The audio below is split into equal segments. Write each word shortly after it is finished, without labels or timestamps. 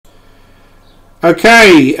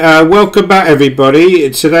Okay, welcome back everybody.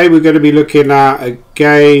 Today we're going to be looking at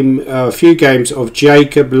a few games of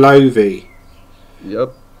Jacob Lovi.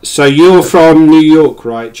 Yep. So you're from New York,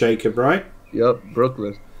 right, Jacob, right? Yep,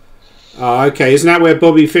 Brooklyn. Oh, okay. Isn't that where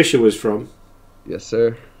Bobby Fischer was from? Yes,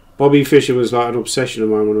 sir. Bobby Fischer was like an obsession of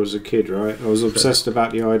mine when I was a kid, right? I was obsessed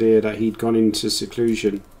about the idea that he'd gone into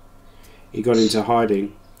seclusion. He got into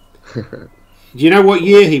hiding. Do you know what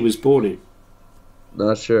year he was born in?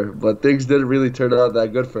 Not sure, but things didn't really turn out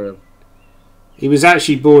that good for him. He was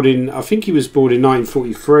actually born in, I think he was born in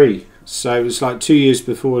 1943. So it was like 2 years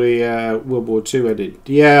before the World War II ended.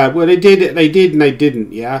 Yeah, well they did, and they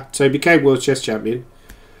didn't, yeah. So he became world chess champion.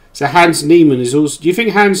 So Hans Niemann is also... Do you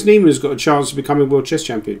think Hans Niemann has got a chance of becoming world chess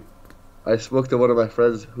champion? I spoke to one of my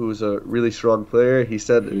friends who's a really strong player. He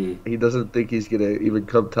said he doesn't think he's going to even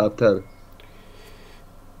come top 10.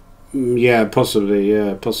 Yeah, possibly.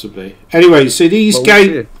 Anyway, so these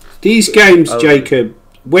games, Jacob,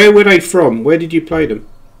 where were they from? Where did you play them?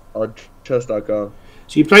 On chess.com.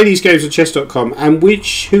 So you play these games on chess.com, and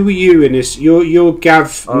who are you in this? You're Gav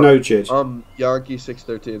Nojed. Yankee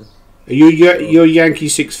 613. You're Yankee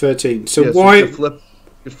 613. So yeah, why? So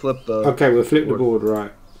flip the. Okay, we'll flip the board,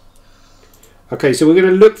 right? Okay, so we're going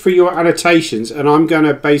to look for your annotations, and I'm going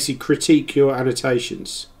to basically critique your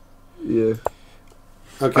annotations. Yeah.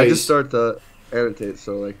 Okay. I just start to annotate,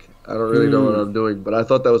 so like I don't really know what I'm doing, but I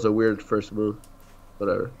thought that was a weird first move.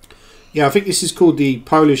 Whatever. Yeah, I think this is called the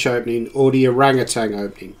Polish opening or the orangutan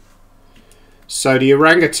opening. So the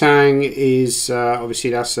orangutan is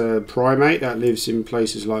obviously that's a primate that lives in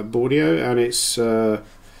places like Borneo, and its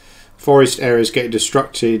forest areas get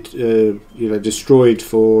destroyed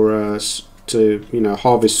for to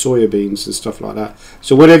harvest soya beans and stuff like that.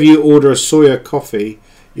 So whenever you order a soya coffee,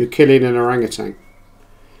 you're killing an orangutan.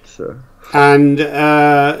 Sure. And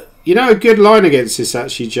a good line against this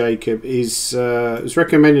actually, Jacob, is it was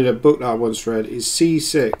recommended a book that I once read is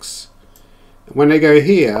C6. When they go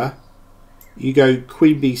here, you go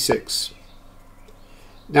Queen B6.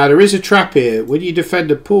 Now there is a trap here. When you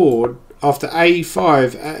defend a pawn after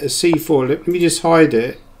A5 at a C4, let me just hide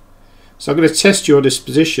it. So I'm going to test you on this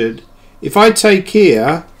position. If I take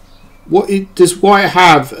here, does White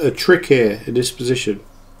have a trick here in this position?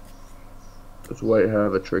 Does White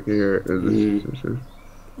have a trick here in this position?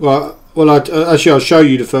 Well, actually, I'll show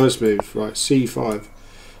you the first move. Right, C5.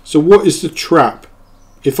 So what is the trap?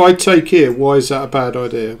 If I take here, why is that a bad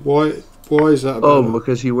idea? Why is that a bad idea?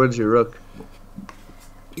 Because he wins your rook.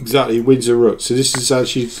 Exactly, he wins a rook. So this is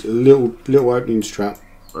actually a little openings trap.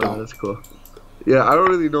 Oh, that's cool. Yeah, I don't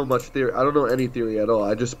really know much theory. I don't know any theory at all.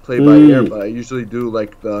 I just play by ear, but I usually do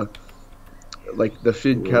like the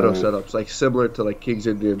Fianchetto setups, like similar to like King's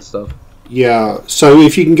Indian stuff. Yeah, so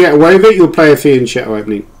if you can get away with it, you'll play a Fianchetto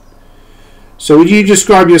opening. So would you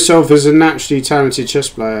describe yourself as a naturally talented chess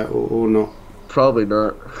player or not? Probably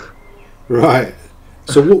not. Right.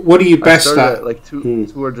 So what are you best I started at? Like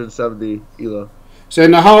 270 ELO. So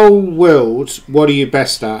in the whole world, what are you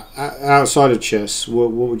best at outside of chess?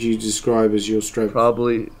 What would you describe as your strength?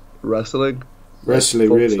 Probably wrestling.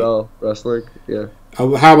 Wrestling, like really? Style wrestling, yeah.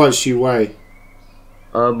 How much do you weigh?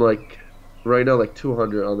 I'm like, right now, like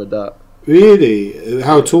 200 on the dot. Really?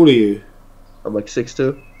 How tall are you? I'm like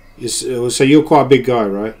 6'2". So you're quite a big guy,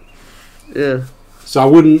 right? Yeah. So I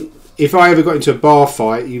wouldn't... If I ever got into a bar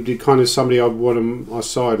fight, you'd be kind of somebody I'd want on my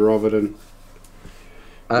side rather than...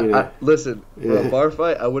 Listen, for a bar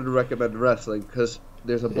fight, I wouldn't recommend wrestling because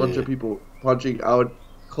there's a bunch of people punching. I would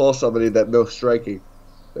call somebody that knows striking,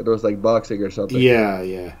 that knows like boxing or something.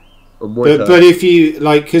 Yeah. Or Muay Thai. But if you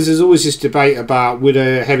like, because there's always this debate about would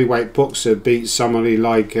a heavyweight boxer beat somebody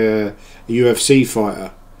like a UFC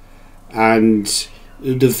fighter, and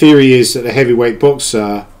the theory is that a heavyweight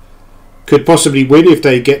boxer could possibly win if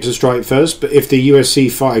they get to strike first, but if the UFC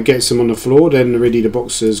fighter gets them on the floor, then really the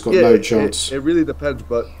boxer's got no chance. It really depends,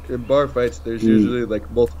 but in bar fights, there's usually like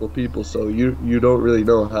multiple people, so you don't really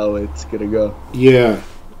know how it's gonna go. Yeah,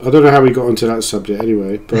 I don't know how we got onto that subject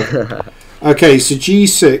anyway, but okay. So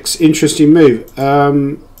G6, interesting move.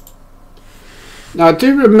 Now I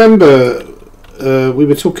do remember we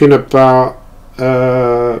were talking about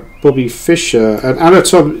Bobby Fischer, and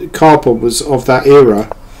Anatoly Karpov was of that era.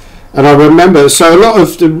 And I remember, so a lot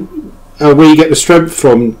of the where you get the strength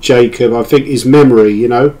from, Jacob, I think, is memory.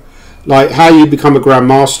 Like how you become a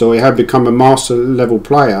Grandmaster or how you become a master level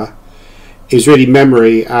player is really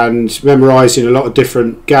memory and memorising a lot of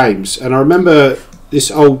different games. And I remember this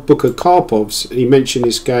old book of Karpov's, and he mentioned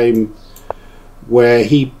this game where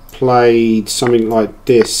he played something like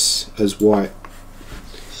this as White.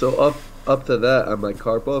 So up to that, I'm like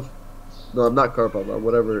Karpov. No, I'm not Karpov. I'm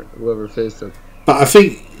whoever faced him. But I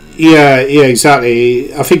think Yeah,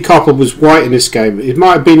 exactly. I think Karpov was white in this game. It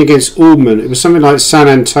might have been against Allman. It was something like San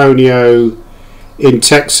Antonio in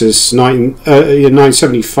Texas,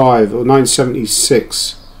 975 or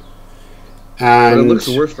 976. And but it looks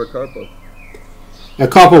worse for Karpov.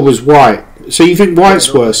 Karpov was white. So you think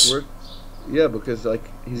white's worse? Yeah, because like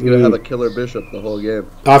he's gonna have a killer bishop the whole game.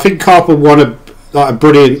 I think Karpov won a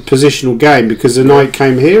brilliant positional game because the knight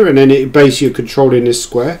came here and then it basically you're controlling this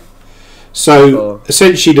square. So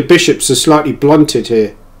essentially the bishops are slightly blunted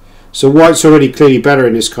here. So white's already clearly better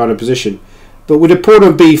in this kind of position. But with a pawn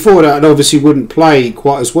on b4, that obviously wouldn't play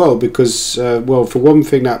quite as well because, well, for one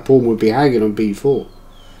thing, that pawn would be hanging on b4.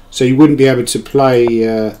 So you wouldn't be able to play...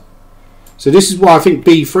 so this is why I think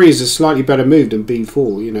b3 is a slightly better move than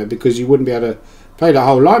b4, you know, because you wouldn't be able to play the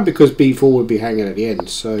whole line because b4 would be hanging at the end.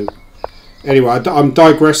 So anyway, I'm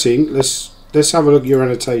digressing. Let's have a look at your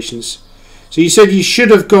annotations. So you said you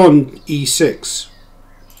should have gone e6.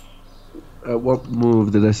 What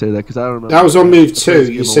move did I say that? Because I don't remember. That was on move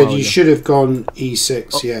 2. You said you should have gone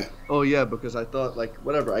e6, yeah. Oh, yeah, because I thought, like,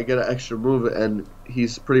 whatever, I get an extra move and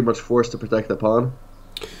he's pretty much forced to protect the pawn.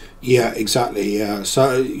 Yeah, exactly, yeah.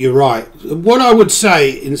 So you're right. What I would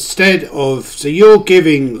say instead of... So you're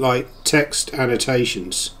giving, like, text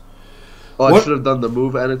annotations. Oh, I should have done the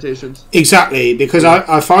move annotations? Exactly, because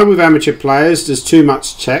I find with amateur players there's too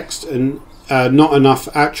much text and not enough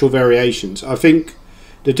actual variations. I think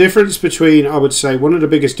the difference between, I would say, one of the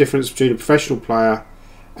biggest differences between a professional player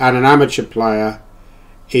and an amateur player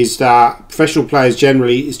is that professional players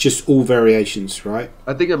generally is just all variations, right?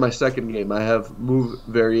 I think in my second game I have move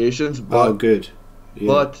variations, but oh, good.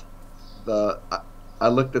 Yeah. But I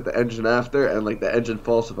looked at the engine after, and like the engine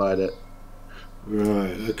falsified it.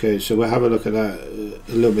 Right. Okay. So we'll have a look at that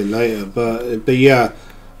a little bit later. But yeah.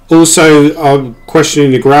 Also, I'm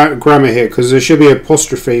questioning the grammar here because there should be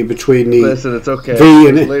apostrophe between the. Listen, it's okay. V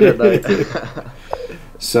and it's late at night.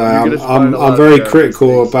 So I'm very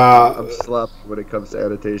critical about. I'm sloppy when it comes to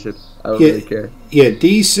annotation. I don't really care. Yeah,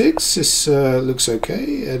 D6. This looks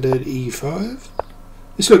okay, and then E5.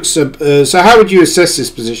 This looks. So how would you assess this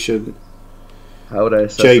position? How would I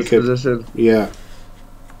assess Jacob? This position? Yeah.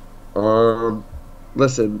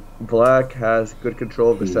 Listen, black has good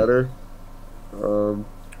control of the center.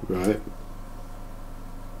 Right.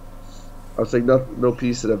 I was like, no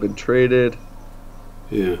pieces that have been traded.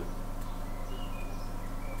 Yeah.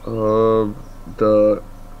 I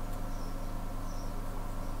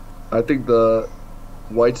think the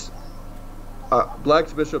white's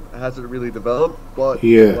black's bishop hasn't really developed, but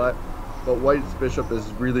white's bishop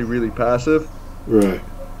is really passive. Right.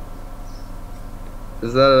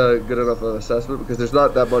 Is that a good enough of assessment? Because there's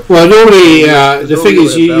not that much. Well, normally the thing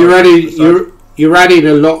is you're adding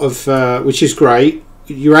a lot of which is great.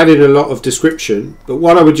 You're adding a lot of description, but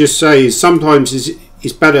what I would just say is sometimes is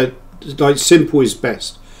better. Like simple is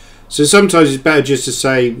best. So sometimes it's better just to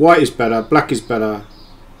say white is better, black is better.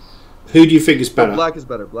 Who do you think is better? Black is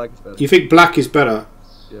better. Black is better. You think black is better?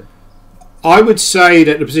 Yeah. I would say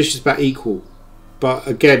that the position is about equal, but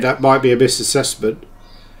again, that might be a misassessment.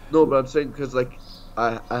 No, but I'm saying because like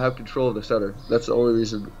I have control of the center. That's the only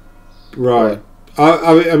reason. Right.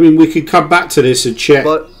 I mean, we could come back to this and check.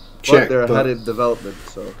 But they're ahead in development,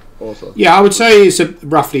 so also. Yeah, I would say it's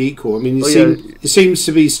roughly equal. I mean, it seems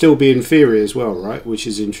to be still be inferior as well, right? Which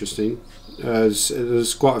is interesting.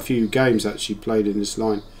 There's quite a few games actually played in this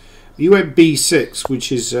line. You went B6,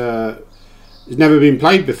 which is has never been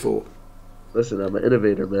played before. Listen, I'm an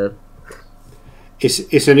innovator, man.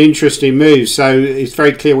 It's an interesting move. So it's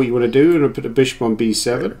very clear what you want to do. And I put the bishop on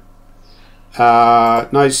B7.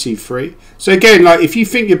 Knight C3. So again, like if you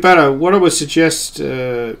think you're better, what I would suggest,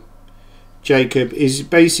 Jacob, is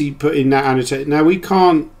basically put in that annotation. Now I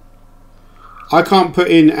can't put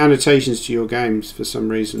in annotations to your games for some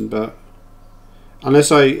reason, but unless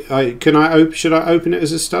should I open it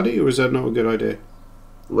as a study, or is that not a good idea?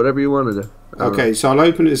 Whatever you want to do. Okay, so I'll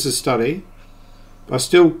open it as a study. But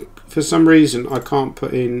still, for some reason, I can't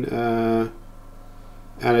put in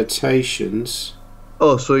annotations.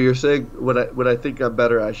 Oh, so you're saying when I think I'm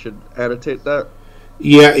better, I should annotate that?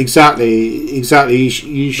 Yeah, exactly.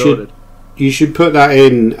 You should put that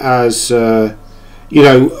in as I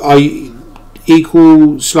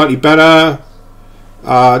equal, slightly better,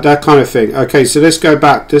 that kind of thing. Okay, so let's go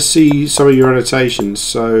back. Let's see some of your annotations.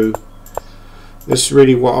 So that's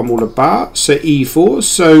really what I'm all about. So E4.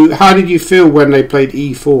 So how did you feel when they played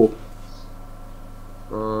E4?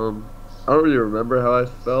 I don't really remember how I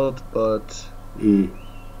felt, but.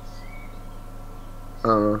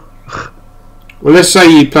 Well, let's say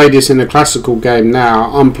you played this in a classical game now.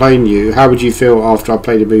 I'm playing you. How would you feel after I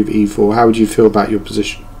played a move E4? How would you feel about your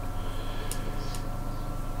position?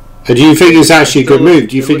 And do you think it's actually a good Still, move?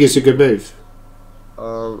 Do you think it's a good move?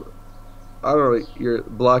 I don't know. You're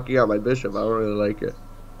blocking out my bishop. I don't really like it.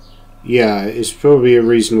 Yeah, it's probably a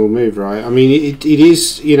reasonable move, right? I mean, it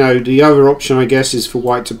is, you know, the other option, I guess, is for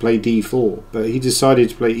white to play d4, but he decided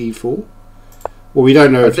to play e4. Well, we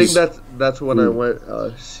don't know if I think that's when I went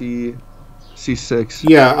c6.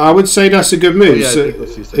 Yeah, I would say that's a good move. Yeah, So, I think it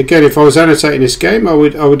was c6. again, if I was annotating this game, I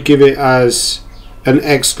would give it as an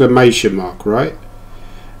exclamation mark, right?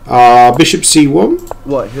 Bishop c1.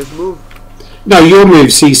 What, his move? No, your move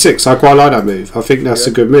c6. I quite like that move. I think that's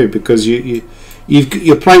a good move because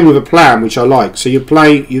you're playing with a plan, which I like. So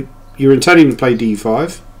you're intending to play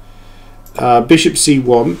d5, bishop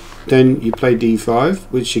c1, then you play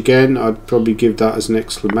d5, which again I'd probably give that as an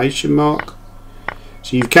exclamation mark.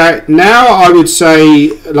 So you've carried. Now I would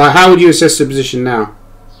say, like, how would you assess the position now?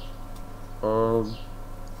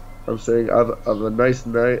 I'm saying I have a nice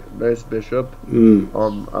knight, nice bishop.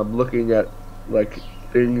 I'm looking at like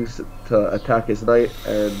things to attack his knight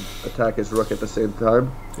and attack his rook at the same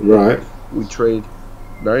time. Right. We trade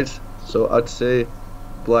knights, so I'd say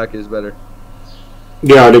black is better.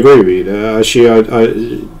 Yeah, I'd agree with you.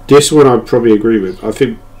 Actually, this one I'd probably agree with. I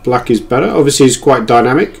think black is better. Obviously, he's quite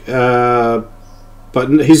dynamic, but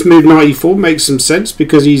his move knight e4 makes some sense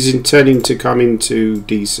because he's intending to come into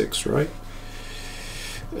d6, right?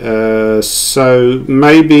 So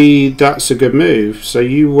maybe that's a good move. So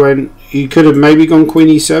you could have maybe gone queen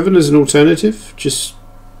e7 as an alternative, just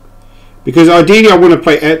because ideally I want to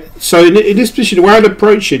play. So in this position, the way I'd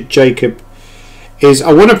approach it, Jacob, is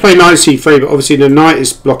I want to play knight c3, but obviously the knight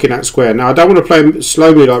is blocking that square. Now I don't want to play a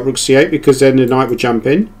slow move like rook c8 because then the knight would jump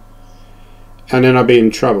in, and then I'd be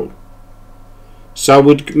in trouble. So I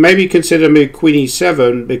would maybe consider move queen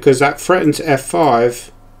e7 because that threatens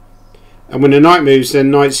f5, and when the knight moves,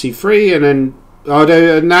 then knight c3, and then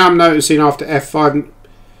now I'm noticing after f5,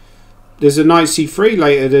 there's a knight c3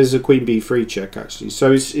 later. There's a queen b3 check actually.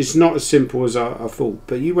 So it's not as simple as I thought.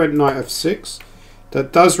 But you went knight f6.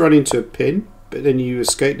 That does run into a pin, but then you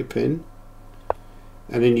escape the pin,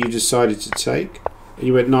 and then you decided to take. And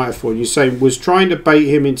you went knight f4. You say was trying to bait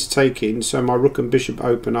him into taking, so my rook and bishop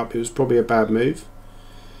open up. It was probably a bad move,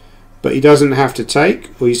 but he doesn't have to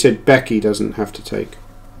take. Or you said Becky doesn't have to take.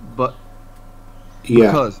 But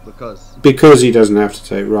yeah, because he doesn't have to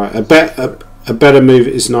take. Right, a better move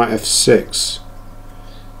is knight f6.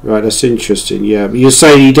 Right, that's interesting. Yeah, but you're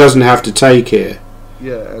saying he doesn't have to take here.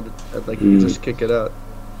 Yeah, and like you just kick it out.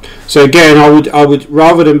 So again, I would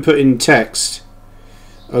rather than put in text.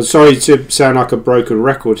 I'm sorry to sound like a broken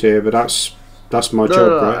record here, but that's my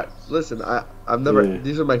job, right? Listen, I've never. Yeah.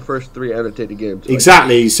 These are my first 3 annotated games. Like,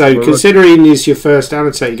 exactly. So considering this your first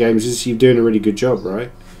annotated games, you're doing a really good job,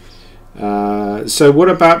 right? So what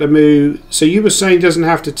about the move? So you were saying he doesn't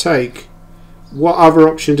have to take. What other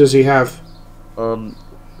option does he have?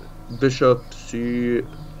 Bishop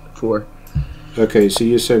c4. Okay, so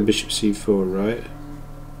you're saying bishop c4, right?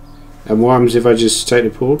 And what happens if I just take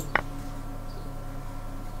the pawn?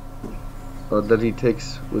 Then he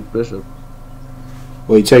takes with bishop.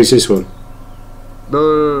 Well, he takes this one.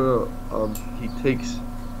 No. He takes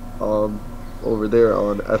over there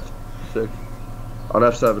on f6, on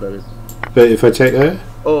f7. I mean. But if I take that?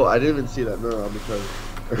 Oh, I didn't even see that. No, I'm sorry.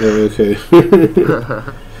 Okay.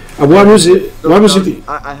 And why was it? No, why was it?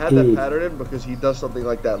 I had that pattern in because he does something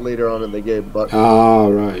like that later on in the game. But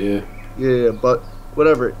right, yeah. Yeah, but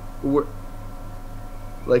whatever.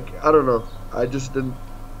 Like I don't know. I just didn't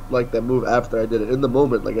like that move after I did it. In the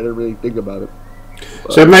moment, like I didn't really think about it.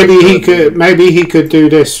 But so maybe he could do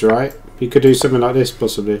this, right? He could do something like this,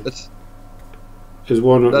 possibly. There's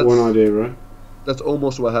one idea, right? That's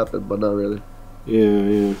almost what happened, but not really.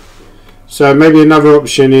 Yeah. So maybe another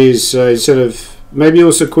option is instead of maybe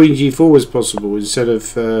also queen g4 was possible instead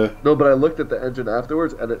of. No, but I looked at the engine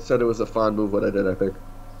afterwards, and it said it was a fine move what I did. I think.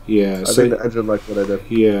 Yeah, I think the engine liked what I did.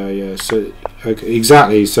 Yeah. So okay,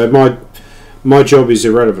 exactly. So my job is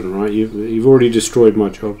irrelevant, right? You've already destroyed my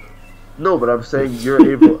job. No, but I'm saying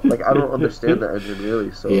you're able. Like I don't understand the engine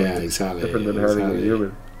really. So yeah, exactly. Different than having a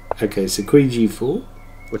human. Okay, so queen g4.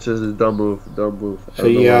 Which is a dumb move.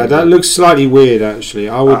 Yeah, that looks slightly weird actually.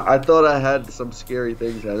 I thought I had some scary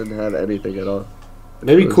things. I didn't have anything at all.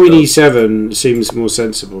 Maybe queen e7 seems more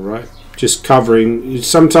sensible, right? Just covering.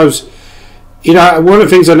 Sometimes, you know, one of the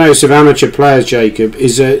things I noticed of amateur players, Jacob,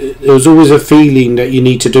 is that there's always a feeling that you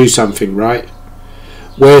need to do something, right?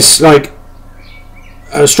 Whereas, like,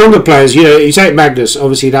 stronger players, you know, you take Magnus,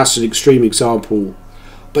 obviously that's an extreme example,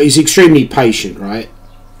 but he's extremely patient, right?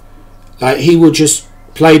 Like, he will just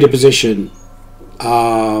play the position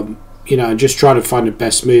you know, and just try to find the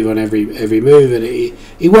best move on every move, and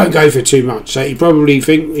he won't go for too much. So he probably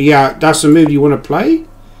think, yeah, that's the move you want to play,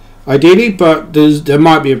 ideally, but there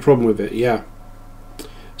might be a problem with it. Yeah.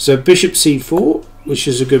 So bishop c4, which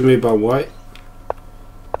is a good move by white,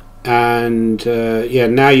 and yeah,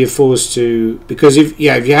 now you're forced to, because if you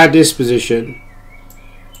had this position,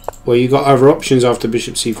 well, you got other options after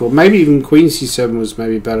bishop c4. Maybe even queen c7 was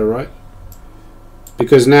maybe better, right?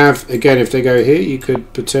 Because now, if they go here, you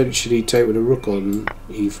could potentially take with a rook on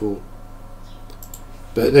e4.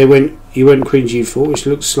 But you went queen g4, which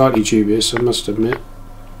looks slightly dubious, I must admit.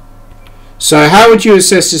 So how would you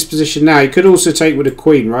assess this position now? You could also take with a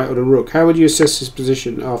queen, right, or the rook. How would you assess this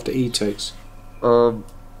position after e takes? I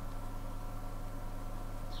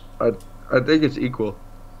think it's equal.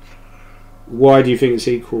 Why do you think it's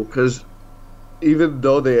equal? Because even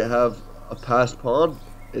though they have a passed pawn,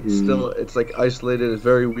 it's still, it's like isolated, it's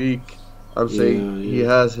very weak. I'm saying he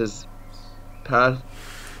has his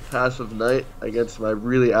passive knight against my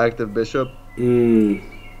really active bishop.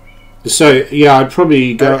 So yeah, I'd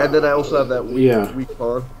probably go. And then I also have that weak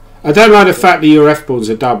pawn. I don't like the fact that your f-pawns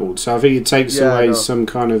are doubled, so I think it takes away some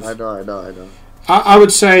kind of. I know. I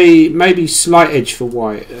would say maybe slight edge for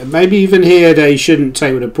white. Maybe even here they shouldn't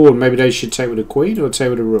take with a pawn. Maybe they should take with a queen or take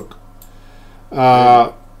with a rook.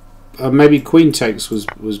 Maybe queen takes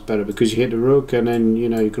was better because you hit the rook, and then you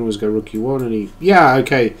can always go rook e1 and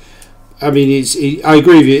okay. I mean, I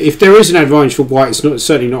agree with you. If there is an advantage for white, it's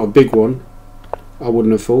certainly not a big one. I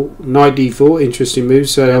wouldn't have thought. Knight d4, interesting move.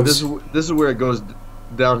 So this is where it goes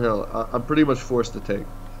downhill. I'm pretty much forced to take.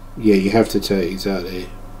 Yeah, you have to take, exactly.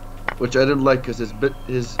 Which I didn't like because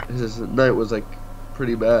his knight was like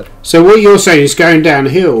pretty bad. So what you're saying is going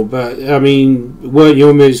downhill, but I mean, weren't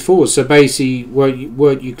your moves forced? So basically,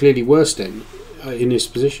 weren't you clearly worse then in this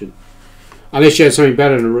position? Unless you had something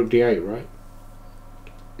better than a rook d8, right?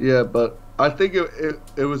 Yeah, but I think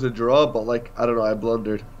it was a draw, but like I don't know, I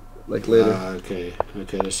blundered like later. Okay,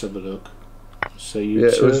 let's have a look. So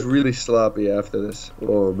it was really sloppy after this.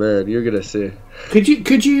 Oh man, you're gonna see. Could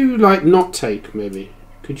you like not take maybe?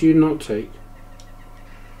 Could you not take?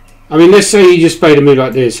 I mean, let's say you just played a move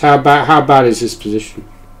like this. How bad is this position?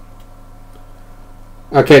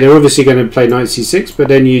 Okay, they're obviously going to play knight c6, but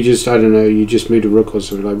then you just, I don't know, you just move a rook or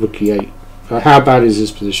something like rook e8. How bad is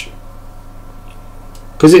this position?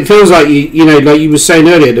 Because it feels like like you were saying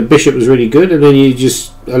earlier, the bishop was really good, and then you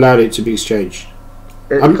just allowed it to be exchanged.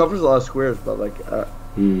 It covers a lot of squares, but like I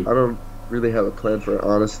don't really have a plan for it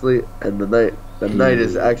honestly. And the knight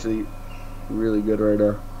is actually really good right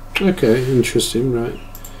now. Okay, interesting, right?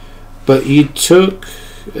 But you took,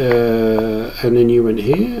 and then you went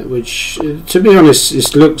here, which, to be honest,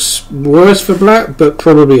 it looks worse for black, but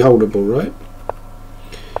probably holdable, right?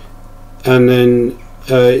 And then,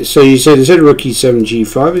 so you said instead of rook e7,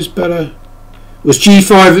 g5 is better. Was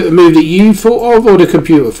g5 a move that you thought of, or the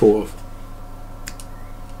computer thought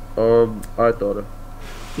of? I thought of.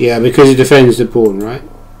 Yeah, because it defends the pawn, right?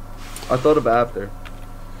 I thought of after.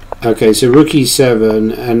 Okay, so rook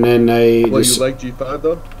e7, and then they... Well, you like g5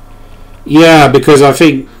 though? Yeah, because I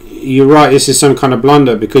think you're right, this is some kind of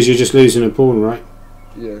blunder, because you're just losing a pawn, right?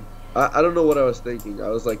 Yeah. I don't know what I was thinking. I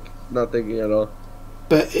was like, not thinking at all.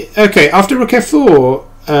 But, okay, after rook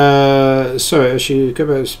f4, sorry, actually, go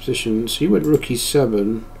back to this position. So you went rook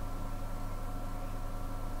e7.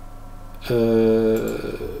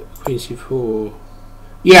 Queen c4.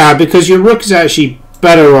 Yeah, because your rook is actually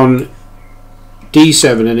better on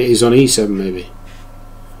d7 than it is on e7, maybe.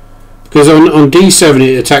 Because on d7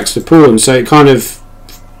 it attacks the pawn, so it kind of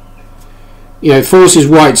forces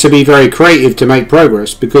white to be very creative to make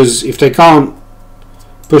progress, because if they can't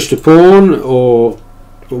push the pawn, or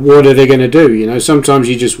what are they going to do? Sometimes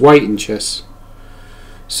you just wait in chess.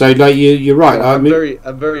 So like you're right. Yeah,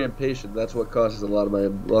 I'm very impatient. That's what causes a lot of my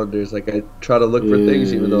blunders. Like I try to look for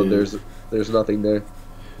things even though there's nothing there.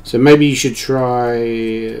 So maybe you should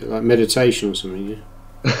try like meditation or something.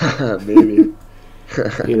 Yeah? Maybe.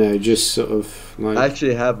 Just sort of like... I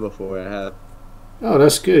actually have before, I have. Oh,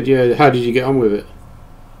 that's good, yeah. How did you get on with it?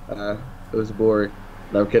 It was boring.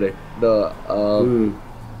 No, I'm kidding. No,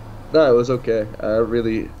 no, it was okay. I don't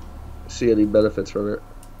really see any benefits from it.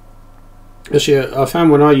 Actually, I found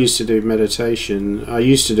when I used to do meditation, I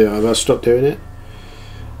stopped doing it.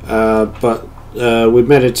 But with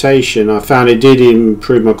meditation, I found it did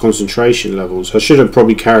improve my concentration levels. I should have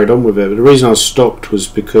probably carried on with it, but the reason I stopped was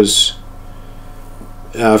because...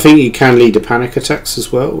 I think it can lead to panic attacks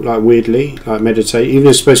as well, like weirdly, like meditate. Even though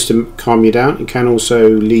it's supposed to calm you down, it can also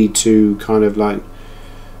lead to kind of like...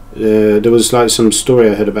 there was like some story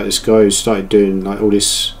I heard about this guy who started doing like all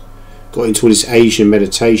this... got into all this Asian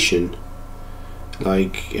meditation.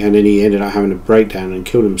 Like, and then he ended up having a breakdown and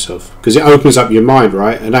killed himself because it opens up your mind,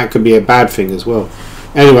 right? And that could be a bad thing as well.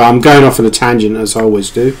 Anyway, I'm going off on a tangent as I always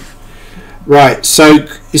do. Right, so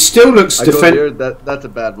it still looks That's a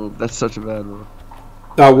bad move. That's such a bad move.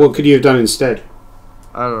 Oh, what could you have done instead?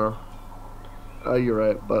 I don't know. Oh, you're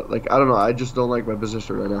right, but like I don't know. I just don't like my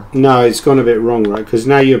position right now. No, it's gone a bit wrong, right? Because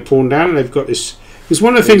now you're pawn down, and they've got this. Because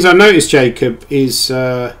one of the things I noticed, Jacob, is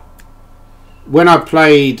when I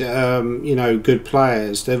played, good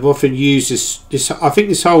players, they've often used this. I think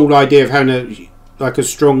this whole idea of having a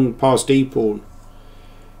strong past D pawn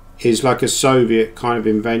is like a Soviet kind of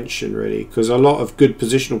invention, really. Because a lot of good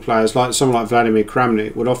positional players, like someone like Vladimir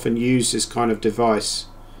Kramnik, would often use this kind of device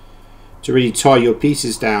to really tie your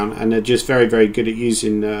pieces down, and they're just very, very good at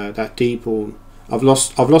using that D pawn. I've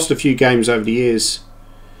lost a few games over the years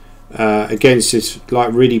against this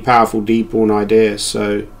like really powerful D pawn idea.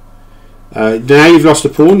 So now you've lost a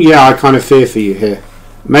pawn. Yeah, I kind of fear for you here.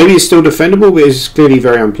 Maybe it's still defendable, but it's clearly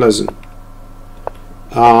very unpleasant.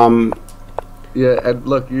 Yeah, and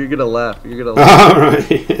look, you're gonna laugh. You're gonna laugh. All right.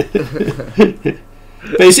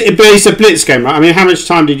 But it's a blitz game, right? I mean, how much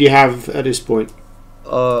time did you have at this point?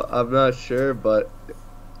 I'm not sure, but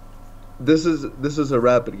this is a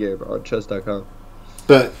rapid game on chess.com.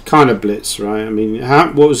 But kind of blitz, right? I mean,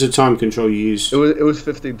 what was the time control you used? It was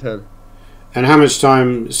 15:10. And how much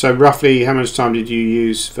time? So roughly, how much time did you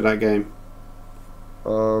use for that game?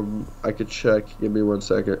 I could check. Give me 1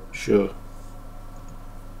 second. Sure.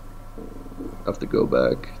 I have to go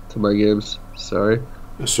back to my games. Sorry.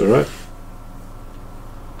 That's all right.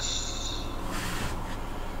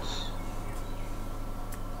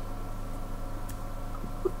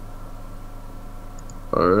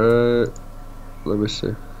 Alright, let me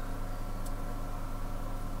see.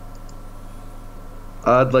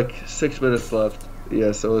 I had like 6 minutes left.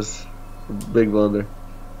 Yes, it was a big blunder.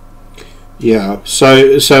 Yeah,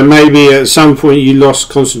 so maybe at some point you lost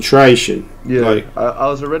concentration. Yeah, like, I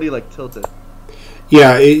was already like tilted.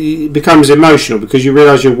 Yeah, it becomes emotional because you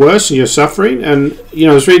realise you're worse and you're suffering. And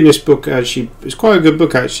I was reading this book actually. It's quite a good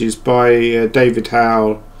book actually. It's by David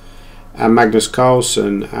Howell and Magnus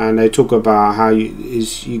Carlsen, and they talk about how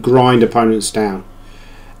you grind opponents down.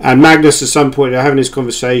 And Magnus, at some point, they're having this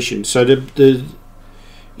conversation. So the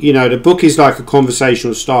book is like a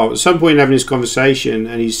conversational style. At some point, they're having this conversation,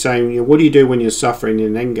 and he's saying, "What do you do when you're suffering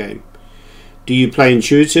in an endgame? Do you play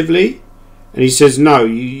intuitively?" And he says, "No,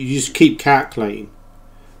 you just keep calculating."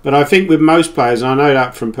 But I think with most players, and I know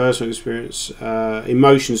that from personal experience,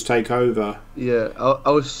 emotions take over. Yeah, I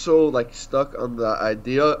was so like stuck on the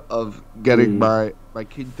idea of getting my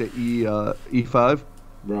king to e5.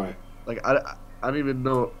 Right. Like I don't even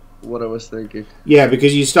know what I was thinking. Yeah,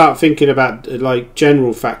 because you start thinking about like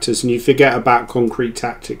general factors and you forget about concrete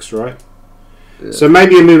tactics, right? Yeah. So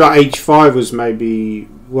maybe a move like h5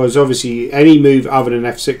 was obviously any move other than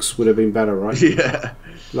f6 would have been better, right? Yeah.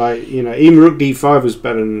 Like, even rook d5 was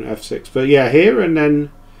better than f6. But yeah, here and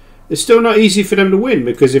then it's still not easy for them to win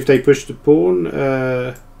because if they push the pawn,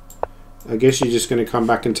 I guess you're just going to come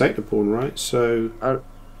back and take the pawn, right? So I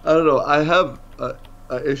don't know. I have an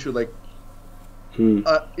issue like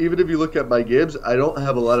even if you look at my games, I don't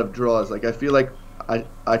have a lot of draws. Like I feel like I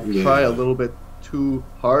try a little bit too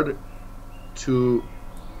hard to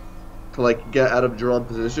like get out of drawn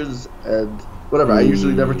positions and whatever. I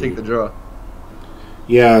usually never take the draw.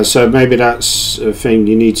 Yeah, so maybe that's a thing.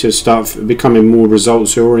 You need to start becoming more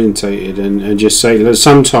results orientated and just say that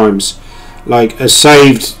sometimes, like a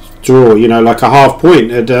saved draw, like a half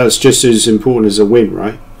point, that's just as important as a win,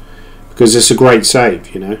 right? Because it's a great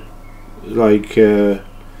save, Like,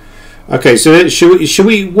 okay, so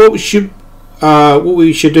what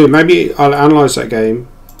we should do? Maybe I'll analyze that game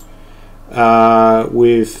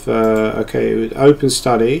with open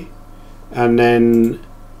study, and then,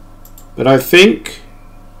 but I think.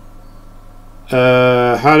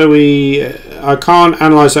 I can't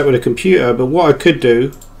analyse that with a computer, but what I could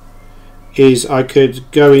do is I could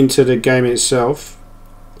go into the game itself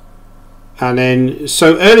and then,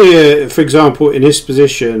 so earlier, for example, in this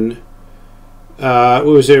position, what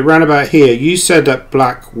was it, around about here, you said that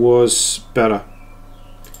black was better.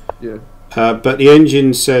 Yeah. But the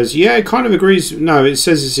engine says, yeah, it kind of agrees. No, it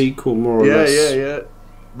says it's equal more or less. Yeah.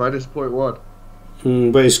 Minus 0.1.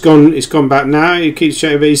 But it's gone back now. It keeps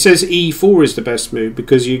changing. But it says e4 is the best move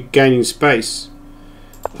because you're gaining space.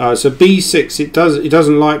 So b6, it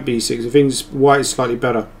doesn't like b6. It thinks white is slightly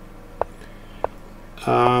better.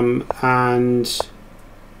 And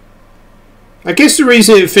I guess the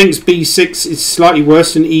reason it thinks b6 is slightly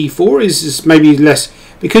worse than e4 is maybe less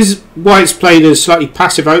because white's played a slightly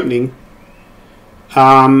passive opening.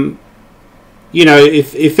 you know,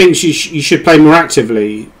 if it thinks you should play more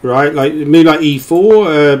actively, right? Like a move like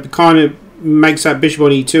e4 kind of makes that bishop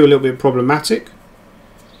on e2 a little bit problematic.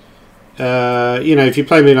 You know, if you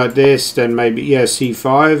play me like this, then maybe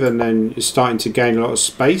c5, and then you're starting to gain a lot of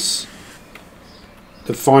space.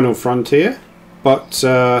 The final frontier, but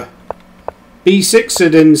b6, so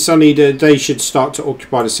then suddenly they should start to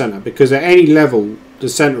occupy the center, because at any level the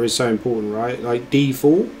center is so important, right? Like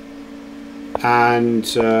d4 and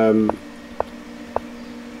so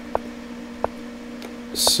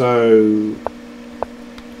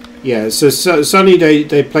suddenly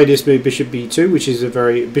they play this move bishop b2, which is a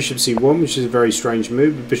very bishop c1, which is a very strange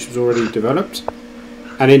move. The bishop's already developed,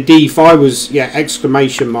 and then d5 was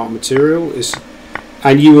exclamation mark material.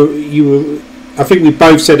 And you were I think we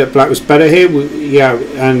both said that black was better here.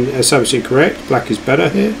 And that's absolutely correct. Black is better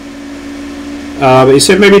here. But he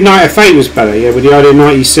said maybe knight f8 was better. Yeah, with the idea of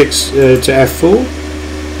knight e6 to f4,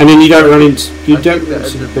 and then you don't run into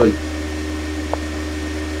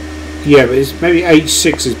yeah, but it's maybe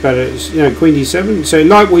h6 is better. It's, you know, queen d7. So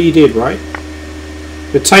like what you did, right?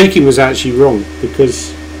 The taking was actually wrong,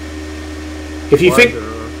 because if you think,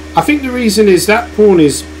 I think the reason is that pawn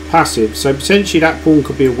is passive, so potentially that pawn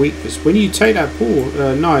could be a weakness. When you take that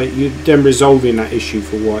pawn knight, you're then resolving that issue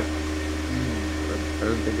for white. I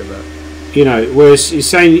don't think of that. You know, whereas he's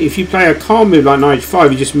saying if you play a calm move like knight h5,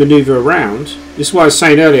 you just maneuver around. This is what I was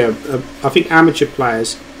saying earlier. I think amateur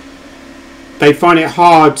players, they find it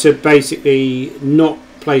hard to basically not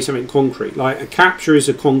play something concrete. Like a capture is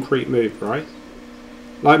a concrete move, right?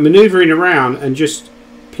 Like manoeuvring around and just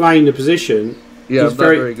playing the position. Yeah, I'm not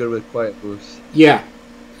very good with quiet moves. Yeah.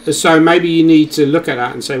 So maybe you need to look at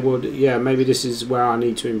that and say, well, yeah, maybe this is where I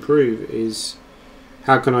need to improve, is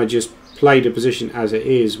how can I just play the position as it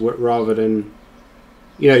is, rather than,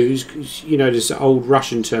 there's an old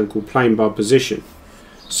Russian term called playing by position.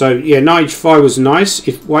 So, yeah, knight h5 was nice.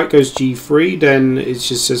 If white goes g3, then it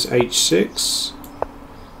just says h6.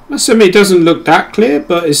 Must admit, it doesn't look that clear,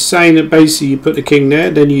 but it's saying that basically you put the king there,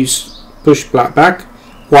 then you push white back,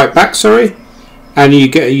 and you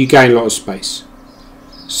gain a lot of space.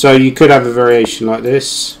 So you could have a variation like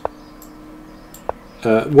this.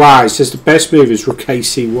 Wow, it says the best move is rook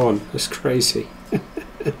ac1. That's crazy.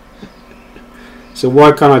 So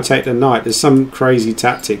why can't I take the knight? There's some crazy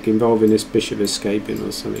tactic involving this bishop escaping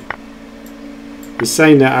or something. He's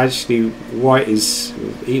saying that actually white is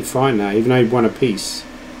fine now, even though he won a piece.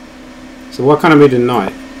 So why can't I move the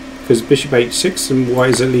knight? Because bishop h6 and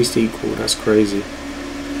white is at least equal. That's crazy.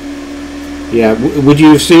 Yeah, would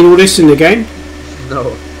you have seen all this in the game?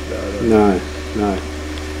 No.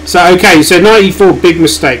 So okay, so knight e4, big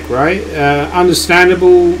mistake, right?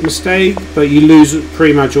 Understandable mistake, but you lose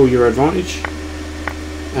pretty much all your advantage.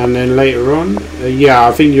 And then later on, yeah,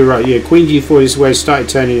 I think you're right. Yeah, queen g4 is where it started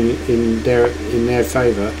turning in their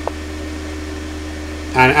favour.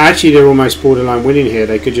 And actually, they're almost borderline winning here.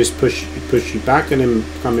 They could just push you back and then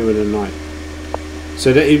come in with a knight.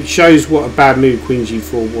 So that it shows what a bad move queen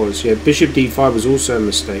g4 was. Yeah, bishop d5 was also a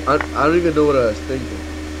mistake. I don't even know what I was thinking.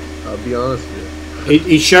 I'll be honest with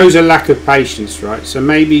you. It shows a lack of patience, right? So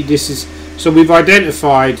maybe this is... So we've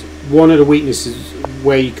identified one of the weaknesses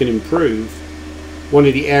where you can improve. One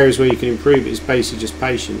of the areas where you can improve is basically just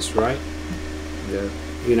patience, right? Yeah.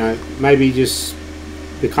 You know, maybe just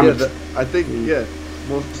become... Yeah, I think,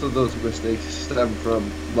 most of those mistakes stem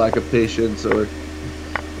from lack of patience, or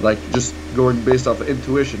like just going based off of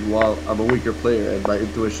intuition, while I'm a weaker player and my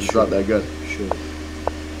intuition's not that good. Sure.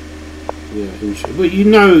 Yeah, but you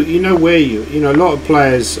know where a lot of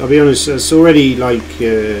players, I'll be honest, it's already like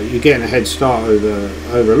you're getting a head start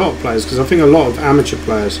over a lot of players, because I think a lot of amateur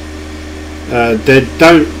players they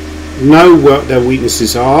don't know what their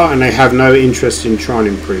weaknesses are, and they have no interest in trying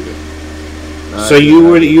to improve it. So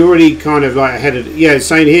you're already kind of like ahead of... Yeah, it's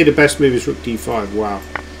saying here the best move is rook d5.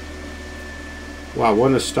 Wow,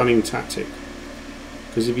 what a stunning tactic.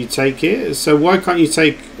 Because if you take it... So why can't you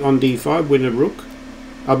take on d5 with a rook?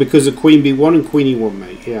 Oh, because of queen b1 and queen e1,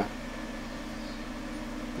 mate. Yeah.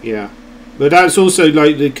 Yeah. But that's also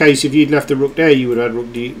like the case, if you'd left the rook there, you would have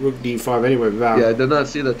had rook d5 anyway without... Yeah, I did not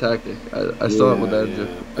see the tactic. I saw it with that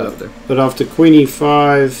after. But after queen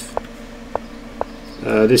e5...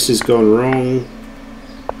 this has gone wrong,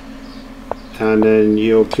 and then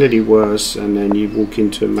you're clearly worse, and then you walk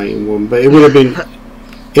into a mate in one. But it would have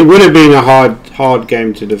been a hard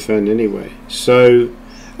game to defend anyway. So,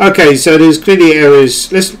 okay, so there's clearly areas.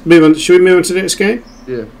 Let's move on. Should we move on to the next game?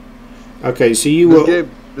 Yeah. Okay, so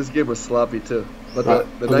this game was sloppy too, but right,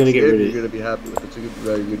 the next game you're gonna be happy with. It's a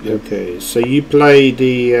very good game. Okay, so you play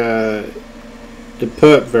the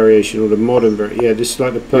perp variation or the modern variation. Yeah, this is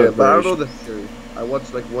like the perp variation. Yeah, but I don't know the theory. I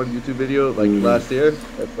watched like one YouTube video like last year.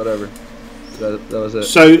 Whatever. That was it.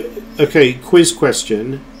 So, okay, quiz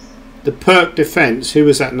question. The Perk Defense, who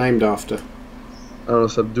was that named after? I don't know,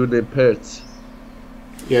 some dude named Pertz.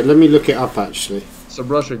 Yeah, let me look it up actually. Some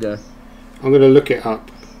Russian guy. I'm going to look it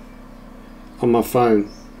up on my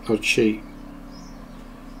phone. I'll cheat.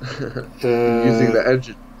 Using the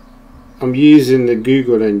engine. I'm using the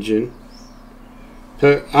Google engine.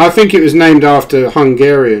 I think it was named after a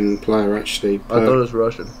Hungarian player actually. I thought it was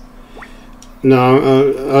Russian.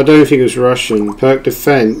 No, I don't think it was Russian. Perk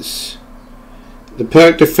Defense. The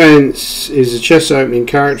Perk Defense is a chess opening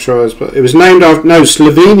characterized, but it was named after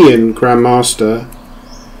Slovenian Grandmaster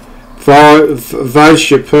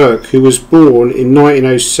Vajda Perk, who was born in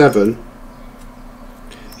 1907.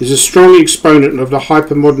 Is a strong exponent of the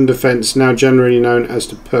hypermodern defense now generally known as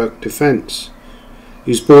the Perk Defense. He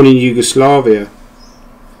was born in Yugoslavia.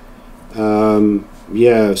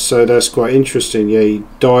 Yeah, so that's quite interesting. Yeah, he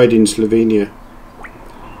died in Slovenia.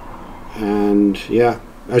 And yeah,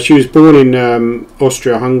 actually he was born in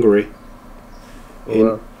Austria-Hungary.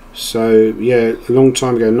 Wow. So yeah, a long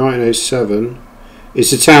time ago, 1907.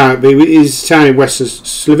 It's a town. It's a town in Western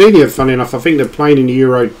Slovenia. Funny enough, I think they're playing in the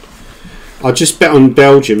Euro. I just bet on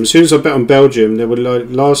Belgium. As soon as I bet on Belgium, they were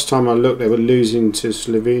last time I looked, they were losing to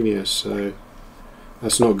Slovenia. So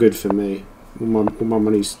that's not good for me. All my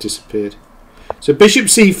money's disappeared. So Bishop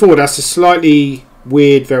C4. That's a slightly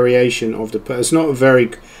weird variation of the. It's not a very.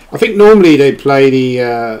 I think normally they play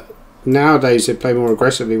the. Nowadays they play more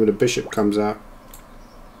aggressively when the bishop comes out.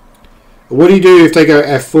 What do you do if they go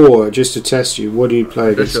F4 just to test you? What do you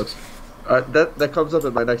play against? Bishop. That comes up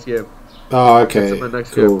in my next game. Oh, okay.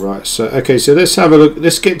 Cool, right. So, okay, so let's have a look.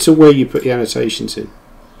 Let's get to where you put the annotations in.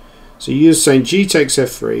 So you're saying G takes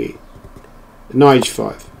F3, Knight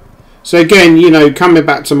H5. So again, you know, coming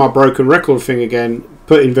back to my broken record thing again,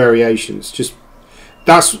 put in variations. Just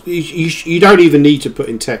that's you don't even need to put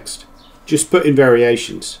in text. Just put in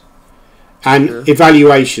variations and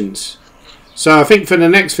evaluations. So I think for the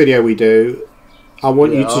next video we do, I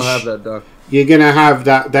want you to. I'll have that done. You're going to have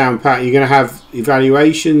that down pat. You're going to have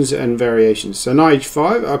evaluations and variations. So Knight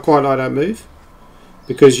H5, I quite like that move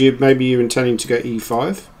because maybe you're intending to go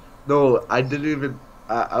E5. No, I didn't even.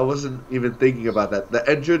 I wasn't even thinking about that. The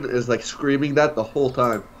engine is like screaming that the whole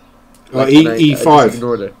time. Like E5. I just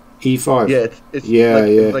ignored it. E5. Yeah,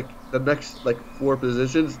 it's like the next like 4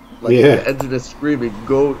 positions. Like the engine is screaming,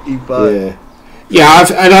 go E5. Yeah. Yeah,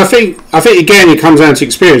 I think again it comes down to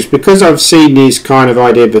experience because I've seen this kind of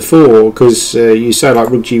idea before. Because you say like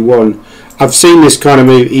Rook G1, I've seen this kind of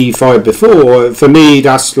move E5 before. For me,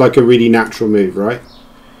 that's like a really natural move, right?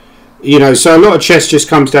 You know, so a lot of chess just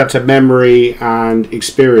comes down to memory and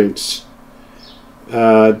experience.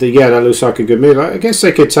 Yeah, that looks like a good move. I guess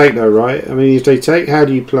they could take though, right? I mean, if they take, how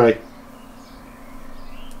do you play?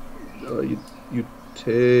 You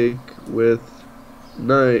take with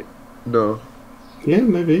knight. No. Yeah,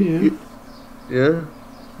 maybe, yeah. Yeah?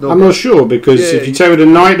 No, I'm not sure, because if you take with a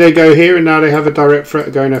knight, they go here, and now they have a direct threat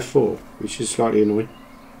of going F4, which is slightly annoying.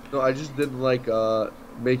 No, I just didn't like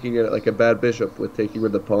making it like a bad bishop with taking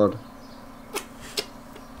with the pawn.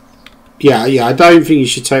 Yeah, I don't think you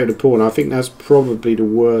should take with the pawn. I think that's probably the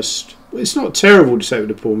worst. It's not terrible to take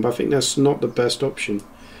with the pawn, but I think that's not the best option.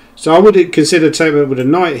 So I would consider taking with a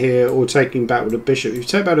knight here, or taking back with a bishop. If you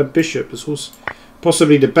take back a bishop, it's also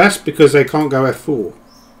possibly the best because they can't go F4,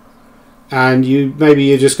 and maybe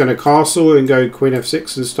you're just going to castle and go Queen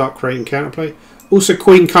F6 and start creating counterplay. Also,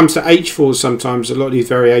 Queen comes to H4 sometimes. A lot of these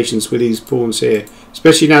variations with these pawns here,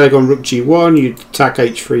 especially now they've gone Rook G1, you attack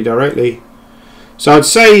H3 directly. So I'd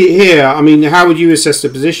say here, I mean, how would you assess the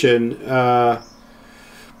position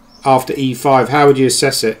after E5? How would you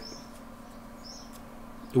assess it?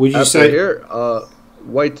 Would you say here,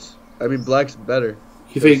 black's better.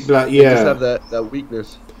 You think black? They just have that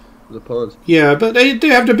weakness with the pawns. Yeah, but they do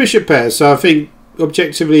have the bishop pair, so I think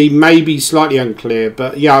objectively maybe slightly unclear.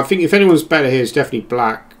 But yeah, I think if anyone's better here, it's definitely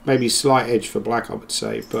black. Maybe slight edge for black, I would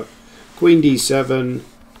say. But Queen D7,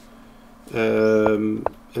 and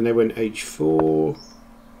they went H4.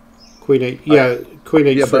 Queen 8. Yeah, Queen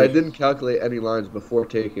H3. Yeah, but I didn't calculate any lines before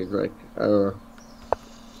taking. Like I don't know.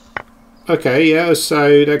 Okay, yeah,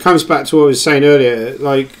 so that comes back to what I was saying earlier.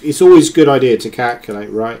 Like, it's always a good idea to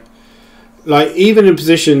calculate, right? Like, even in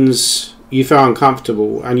positions you feel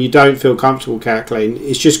uncomfortable and you don't feel comfortable calculating,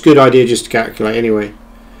 it's just a good idea just to calculate anyway.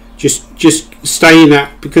 Just stay in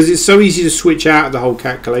that, because it's so easy to switch out of the whole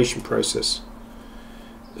calculation process.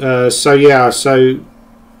 So that's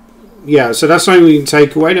something we can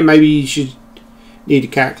take away, and maybe you should need to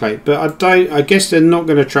calculate. But I guess they're not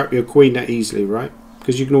going to trap your queen that easily, right?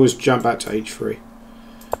 Because you can always jump back to H3.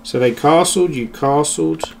 So they castled, you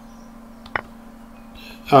castled.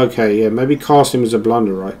 Okay, yeah, maybe castling was a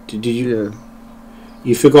blunder, right? Did you? Yeah.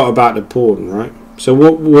 You forgot about the pawn, right? So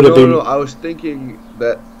what would have been? No, I was thinking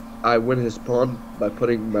that I win his pawn by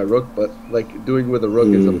putting my rook, but like doing with a rook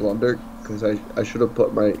is a blunder because I should have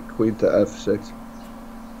put my queen to f6.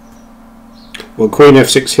 Well, queen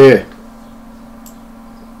f6 here.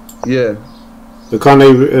 Yeah. But can't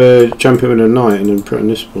they jump it with a knight and then put on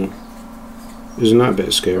this pawn? Isn't that a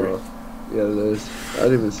bit scary? Yeah, it is. I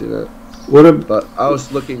didn't even see that. But I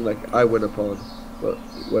was looking like I win a pawn, but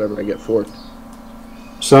whatever, I get forked.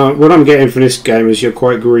 So what I'm getting from this game is you're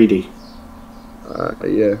quite greedy.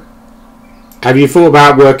 Yeah. Have you thought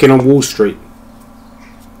about working on Wall Street?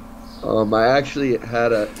 I actually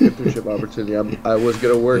had an internship opportunity. I was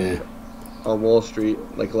gonna work on Wall Street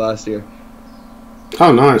like last year.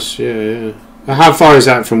 Oh, nice. Yeah. How far is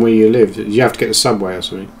that from where you live? Do you have to get the subway or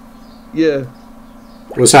something? Yeah.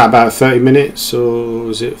 Was that about 30 minutes or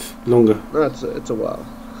was it longer? No, it's a while.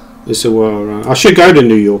 It's a while, right? I should go to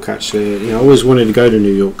New York actually. I always wanted to go to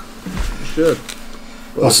New York. You should.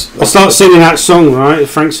 Well, I'll start singing that song, right?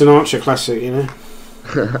 Frank Sinatra classic,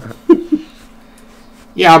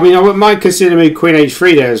 Yeah, I mean, I might consider me Queen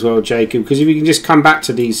H3 there as well, Jacob, because if you can just come back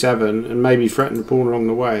to D7 and maybe threaten the pawn along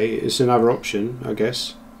the way, it's another option, I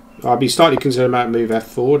guess. I'd be slightly concerned about move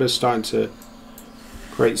F4. They're starting to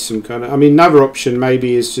create some kind of... I mean, another option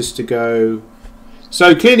maybe is just to go...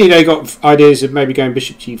 So clearly they got ideas of maybe going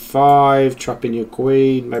Bishop G5, trapping your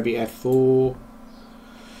queen, maybe F4.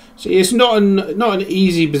 So it's not an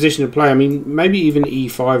easy position to play. I mean, maybe even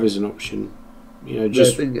E5 is an option.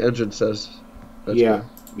 Just... I think the engine says... Yeah.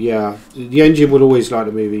 The engine would always like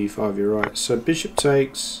to move E5, you're right. So bishop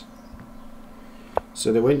takes.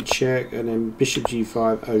 So they went check and then bishop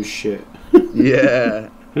G5. Oh shit. Yeah.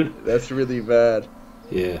 That's really bad.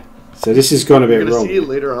 Yeah. So this has gone a bit wrong. You're going to see it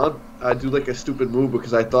later on. I do like a stupid move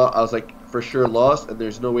because I thought I was like for sure lost and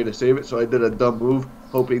there's no way to save it. So I did a dumb move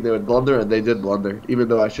hoping they would blunder and they did blunder. Even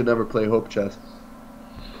though I should never play hope chess.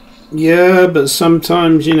 Yeah, but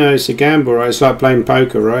sometimes, it's a gamble, right? It's like playing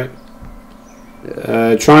poker, right?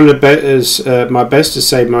 Yeah. Trying to bet as my best to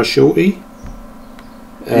save my shorty.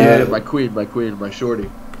 Yeah, my queen, my shorty.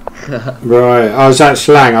 Right. Oh, is that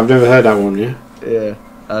slang? I've never heard that one, yeah? Yeah,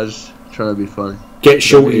 I was trying to be funny. Get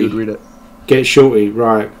shorty. You'd read it. Get shorty,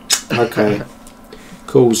 right. Okay.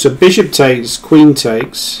 Cool. So bishop takes, queen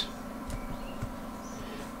takes.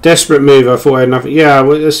 Desperate move, I thought I had nothing. Yeah,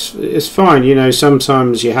 well, it's fine.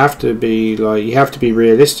 Sometimes you have to be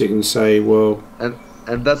realistic and say, well...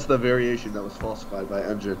 And that's the variation that was falsified by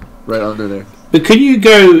engine right under there. But can you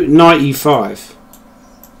go knight e5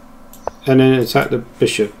 and then attack the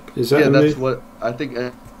bishop? Is that that's what I think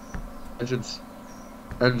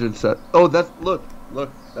engine said. Oh, look.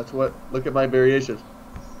 That's what. Look at my variations.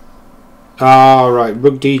 Ah, right.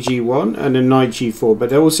 Rook dg1 and then knight g4.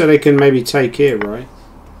 But also they can maybe take here, right?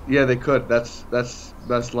 Yeah, they could. That's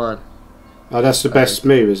best line. Oh, that's the best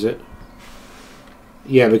move, is it?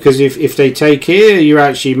 Yeah, because if they take here, you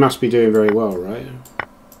actually must be doing very well, right?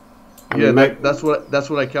 That's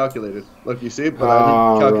what I calculated. Look, you see, but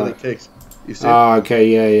I didn't calculate takes. You see?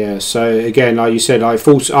 Okay, yeah. So again, like you said, I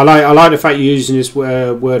like the fact you're using this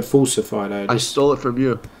word falsify. Though I stole it from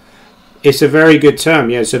you. It's a very good term.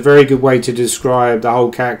 Yeah, it's a very good way to describe the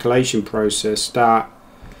whole calculation process. That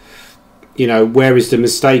where is the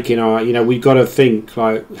mistake in our? We've got to think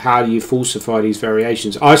like, how do you falsify these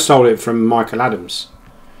variations? I stole it from Michael Adams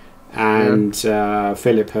and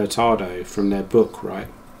Philip Hurtado from their book, right?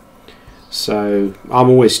 So I'm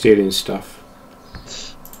always stealing stuff.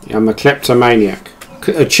 I'm a kleptomaniac,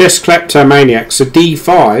 a chess kleptomaniac. So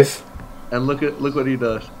D5, and look what he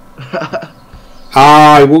does.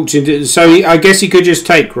 I walked into. So I guess he could just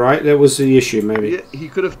take, right? That was the issue, maybe. Yeah, he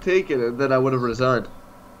could have taken, and then I would have resigned.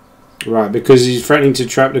 Right, because he's threatening to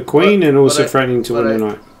trap the queen and also threatening to win the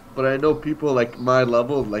knight. But I know people like my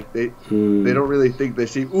level, like they don't really think they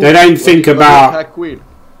see. They don't think about. Queen.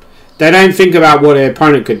 They don't think about what their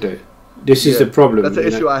opponent could do. This is the problem. That's the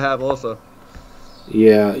issue I have also.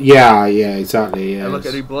 Yeah, exactly. Yeah. And look,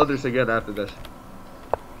 and he blunders again after this.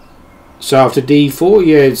 So after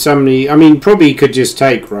D4, somebody. I mean, probably he could just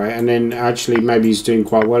take, right, and then actually maybe he's doing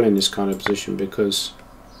quite well in this kind of position because.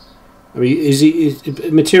 I mean, is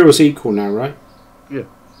materials equal now, right? Yeah,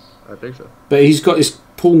 I think so. But he's got his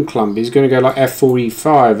pawn clump. He's going to go like F4,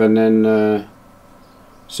 E5, and then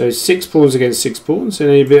so 6 pawns against 6 pawns.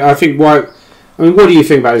 And I think what do you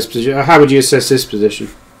think about this position? How would you assess this position?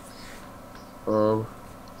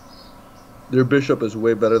 Their bishop is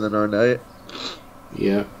way better than our knight.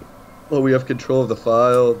 Yeah. Well, we have control of the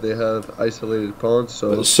file. They have isolated pawns,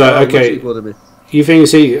 so okay. equal to me. You think?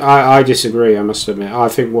 See, I disagree. I must admit. I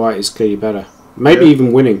think white is clearly better. Maybe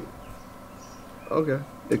even winning. Okay.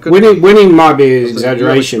 Winning might be an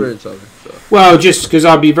exaggeration. Of it, so. Well, just because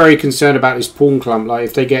I'd be very concerned about this pawn clump. Like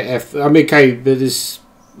if they get F, I mean, okay, but this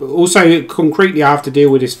also concretely I have to deal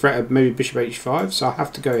with this threat of maybe bishop h5, so I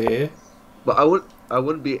have to go here. But I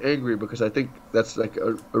wouldn't be angry because I think that's like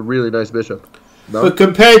a really nice bishop. No? But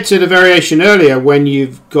compared to the variation earlier, when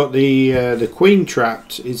you've got the queen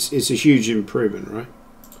trapped, it's a huge improvement, right?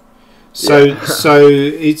 So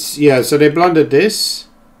it's so they blundered this,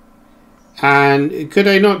 and could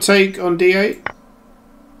they not take on d8?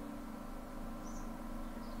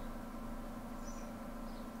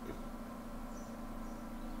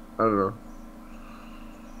 I don't know.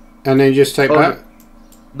 And then just take back?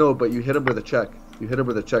 No, but you hit him with a check. You hit him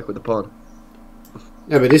with a check with the pawn.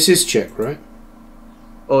 No, but this is check, right?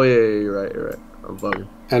 Oh yeah, you're right. I'm bugging.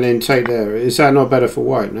 And then take there. Is that not better for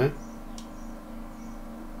white, no?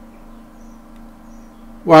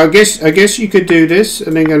 Well, I guess you could do this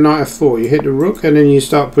and then go knight f4. You hit the rook and then you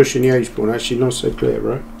start pushing the h pawn. Actually, not so clear,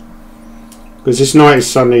 right? Because this knight is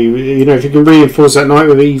suddenly, you know, if you can reinforce that knight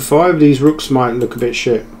with e5, these rooks might look a bit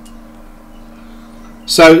shit.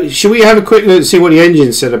 So, should we have a quick look and see what the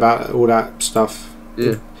engine said about all that stuff?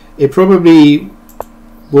 Yeah. It probably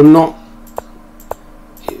will not.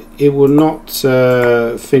 It will not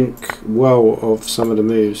think well of some of the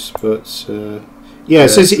moves, but yeah, it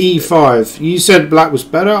says e5. You said black was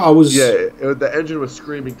better. I was. Yeah, the engine was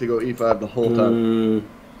screaming to go e5 the whole time.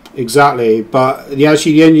 Exactly, but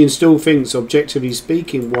actually the engine still thinks, objectively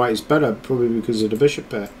speaking, white is better, probably because of the bishop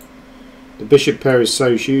pair. The bishop pair is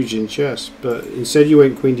so huge in chess, but instead you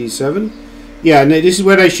went queen d7. Yeah, and this is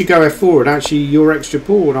where they should go f4, and actually your extra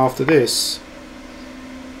pawn after this.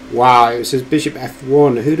 Wow, it says bishop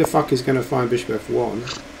f1. Who the fuck is going to find bishop f1?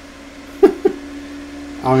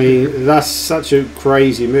 I mean, that's such a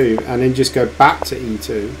crazy move, and then just go back to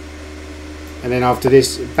e2. And then after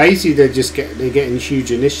this, basically they're getting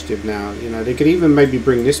huge initiative now. You know, they could even maybe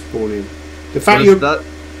bring this pawn in. The fact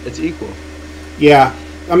it's equal. Yeah,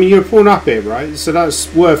 I mean you're a pawn up here, right? So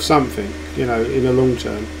that's worth something, you know, in the long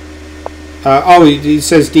term. It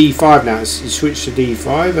says d5 now. It's switch to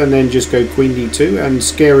d5 and then just go queen d2 and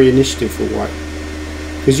scary initiative for white.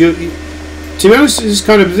 Because to be honest, in this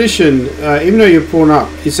kind of position, even though you're pawn up,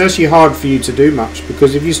 it's actually hard for you to do much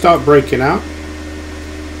because if you start breaking out.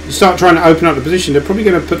 You start trying to open up the position, they're probably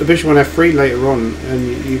going to put the bishop on f3 later on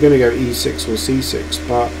and you're going to go e6 or c6,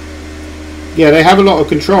 but yeah, they have a lot of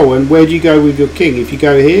control. And where do you go with your king? If you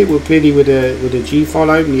go here, well, clearly with a g file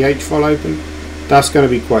open, the h file open, that's going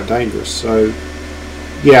to be quite dangerous. So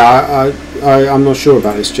yeah, I'm not sure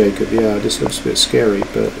about this, Jacob. Yeah, this looks a bit scary,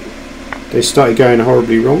 but they started going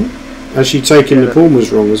horribly wrong. Actually taking the pawn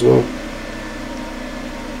was wrong as well.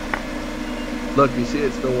 Look, you see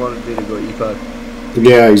it still wanted me to go e5.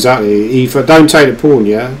 Yeah, exactly. E5. Don't take the pawn,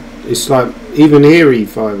 yeah? It's like, even here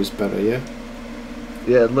E5 is better, yeah?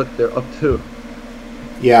 Yeah, look, they're up 2.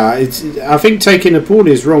 Yeah, I think taking the pawn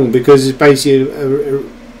is wrong because it's basically...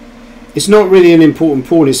 it's not really an important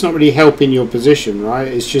pawn. It's not really helping your position, right?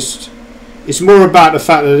 It's just... It's more about the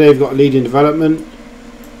fact that they've got lead in development.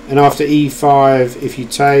 And after E5, if you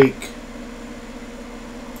take...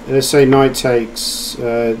 Let's say knight takes,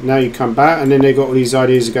 now you come back, and then they got all these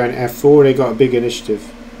ideas of going f4. They got a big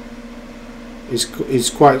initiative. It's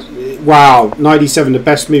quite wow. Knight e7. The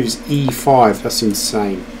best move is e5. That's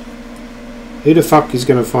insane. Who the fuck is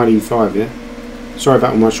going to find e5? Yeah. Sorry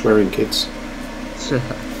about all my swearing, kids.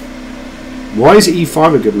 Why is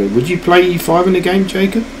e5 a good move? Would you play e5 in the game,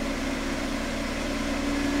 Jacob?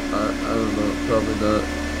 I don't know. Probably not.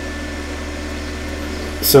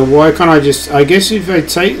 So why can't I just... I guess if they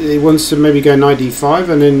take... It wants to maybe go knight d5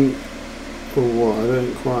 and then... Or what? I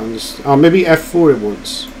don't quite understand. Oh, maybe f4 it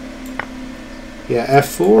wants. Yeah,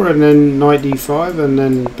 f4 and then knight d5 and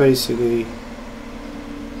then basically...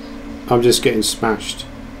 I'm just getting smashed.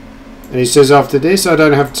 And he says after this I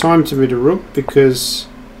don't have time to move the rook because...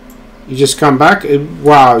 You just come back.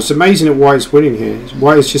 Wow, it's amazing that white's winning here.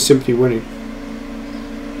 White is just simply winning.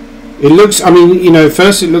 It looks, I mean, you know,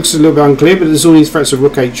 first it looks a little bit unclear, but there's all these threats of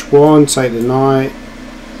rook h1, take the knight.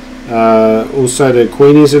 Also, the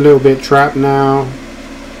queen is a little bit trapped now.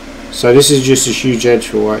 So this is just a huge edge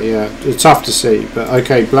for white, yeah. It's tough to see, but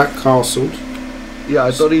okay, black castled. Yeah,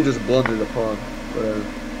 I thought he just blundered the pawn. Whatever.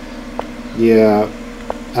 Yeah,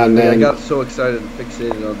 and then... I got so excited and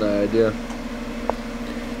fixated on that idea.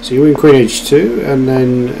 So you win queen h2, and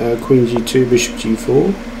then queen g2, bishop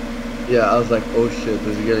g4. Yeah, I was like, oh shit,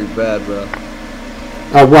 this is getting bad, bro.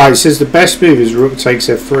 Oh, right, it says the best move is rook takes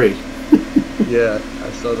f3. Yeah, I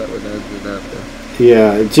I saw that when I was in after.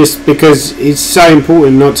 Yeah, just because it's so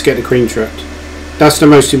important not to get the queen trapped. That's the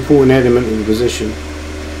most important element of the position.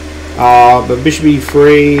 But bishop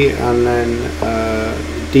e3 and then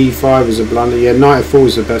d5 is a blunder. Yeah, knight f4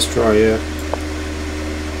 is the best try. Yeah.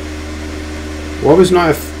 What was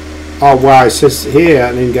knight f? Oh wow, it says here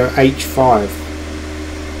and then go h5.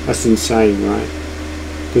 That's insane, right?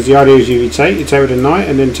 Because the idea is you take with a knight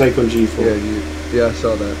and then take on g4. Yeah, I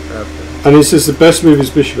saw that after. And it says the best move is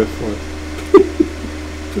bishop f5.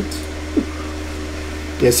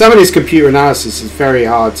 Yeah, some of this computer analysis is very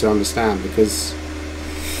hard to understand because,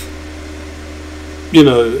 you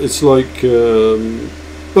know, it's like,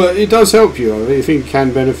 but it does help you. I think it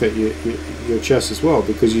can benefit your chess as well,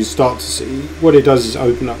 because you start to see what it does is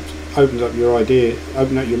opens up your idea,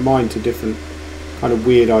 open up your mind to different kind of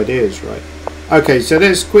weird ideas, right? Okay, so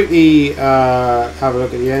let's quickly have a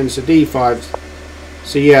look at the end. So d5.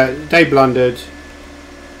 So yeah, they blundered.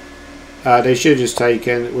 They should have just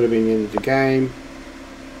taken. It would have been the end of the game.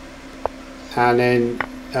 And then,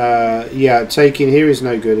 yeah, taking here is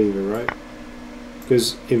no good either, right?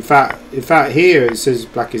 Because in fact, here it says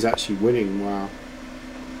black is actually winning. Wow.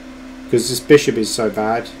 Because this bishop is so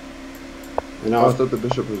bad. And I thought the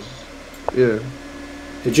bishop was, yeah.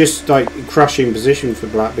 It's just like crushing position for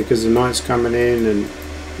black because the knight's coming in and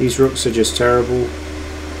these rooks are just terrible.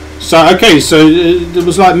 So okay, so there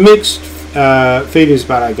was like mixed feelings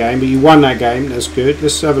about that game, but you won that game. That's good.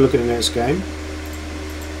 Let's have a look at the next game.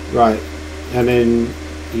 Right. And then,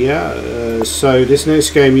 yeah, so this next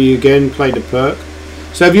game you again played the perk.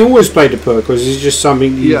 So have you always played the perk, or is this just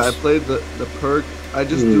something you... Yeah, I played the perk. I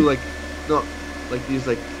just do like, not like these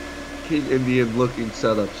like King Indian looking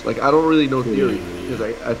setups. Like I don't really know theory, because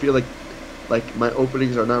I feel like my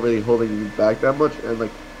openings are not really holding me back that much, and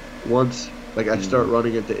like once like I start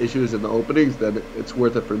running into issues in the openings, then it's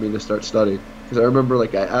worth it for me to start studying. Because I remember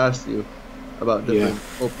like I asked you about different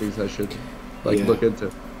openings I should like look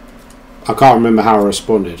into. I can't remember how I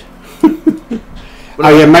responded. Oh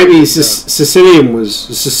yeah, maybe Sicilian was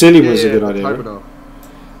a good idea. Right?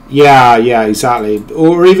 Yeah, exactly.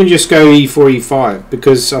 Or even just go e4, e5,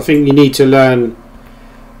 because I think you need to learn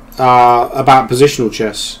about positional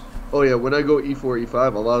chess. Oh yeah, when I go e4,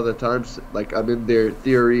 e5, a lot of the times, like I'm in their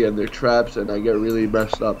theory and their traps, and I get really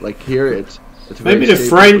messed up. Like here, it's maybe the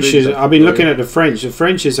French is. I've been looking at the French. The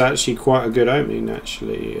French is actually quite a good opening,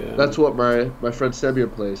 actually. That's what my friend Semyon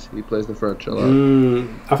plays. He plays the French a lot.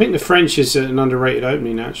 I think the French is an underrated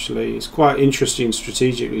opening, actually. It's quite interesting,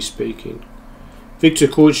 strategically speaking. Victor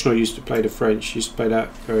Korchnoi used to play the French. He used to play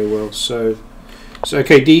that very well. So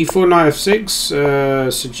okay, d4, knight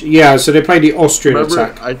f6. Yeah, so they played the Austrian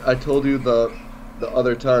attack. I told you the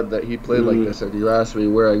other time that he played like this, and you asked me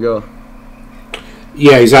where I go.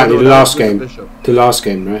 Yeah, exactly. The last game. The last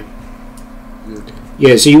game, right?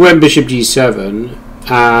 Yeah, so you went bishop d7,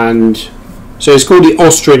 and so it's called the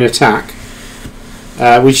Austrian attack,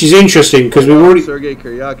 which is interesting because we've already... Sergei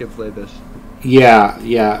Kuryakin played this.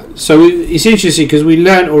 Yeah. So it's interesting because we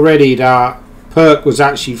learnt already that Perk was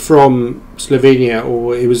actually from Slovenia,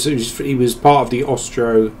 or he was part of the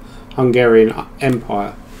Austro-Hungarian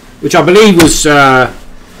Empire, which I believe was the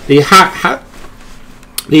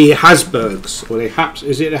Habsburgs, or the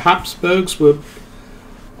Habsburgs were.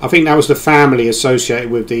 I think that was the family associated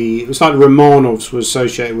with the. It was like the Romanovs were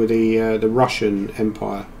associated with the Russian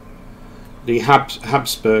Empire. The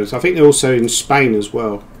Habsburgs. I think they're also in Spain as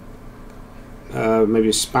well. Maybe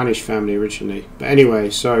a Spanish family originally. But anyway,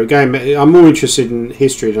 so again, I'm more interested in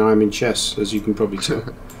history than I am in chess, as you can probably tell.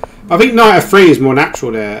 I think knight f3 is more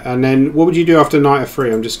natural there. And then, what would you do after knight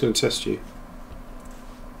f3? I'm just going to test you.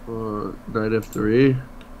 Knight f3.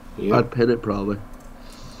 Yeah. I'd pin it probably.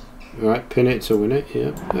 Alright, pin it to win it,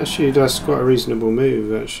 yeah. Actually, that's quite a reasonable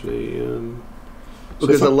move, actually.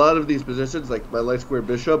 Because a lot of these positions, like my light square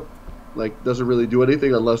bishop, like doesn't really do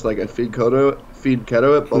anything unless like I feed Keto it,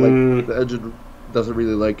 but like the engine doesn't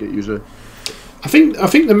really like it usually. I think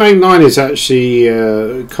the main line is actually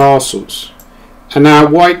castles. And now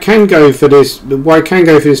white can go for this. White can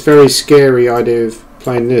go for this very scary idea of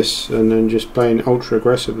playing this and then just playing ultra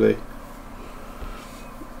aggressively.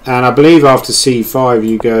 And I believe after c5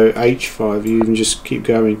 you go h5. You can just keep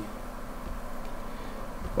going.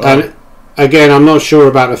 Wow. And again, I'm not sure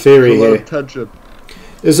about the theory here.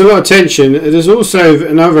 There's a lot of tension. There's also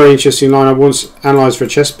another very interesting line I once analysed for a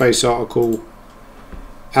ChessBase article,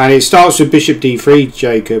 and it starts with bishop d3,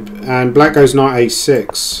 Jacob, and black goes knight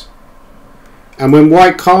a6. And when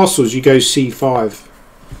white castles, you go c5.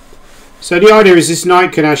 So the idea is this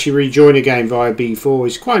knight can actually rejoin a game via b4.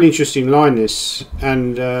 It's quite an interesting line, this.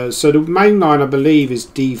 And so the main line, I believe, is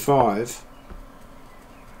d5.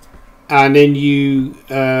 And then you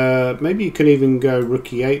maybe you can even go rook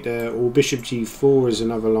e8 there, or bishop g4 is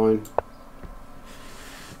another line.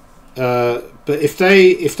 But if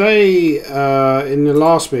they in the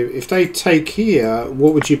last move, if they take here,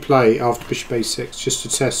 what would you play after bishop a6 just to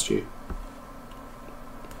test you?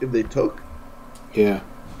 If they took? Yeah.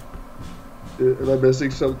 Am I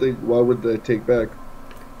missing something? Why would they take back?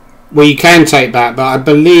 Well, you can take back, but I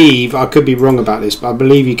believe, I could be wrong about this, but I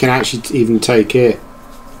believe you can actually even take here.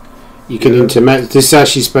 You can intermezzo. This is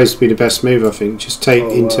actually supposed to be the best move, I think. Just take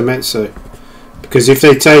intermezzo. Wow. Because if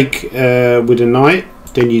they take with a knight,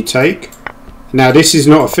 then you take. Now, this is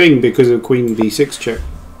not a thing because of queen b6 check.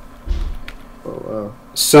 Oh, wow.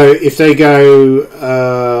 So, if they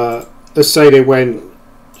go, let's say they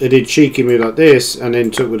did cheeky move like this, and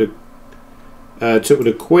then took with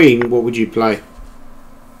a queen, what would you play?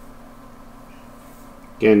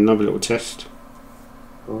 Again, another little test.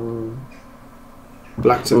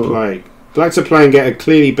 Black to play. Black to play and get a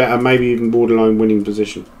clearly better, maybe even borderline winning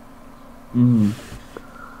position. Mm.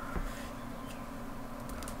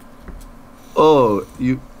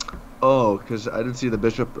 Oh, because I didn't see the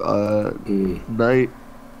bishop. Knight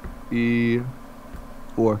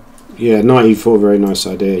e4. Yeah, knight e4, very nice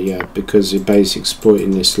idea. Yeah, because it basically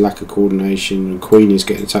exploiting this lack of coordination, and queen is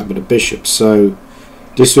getting attacked by the bishop. So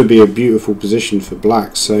this would be a beautiful position for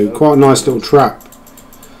black. So quite a nice little trap.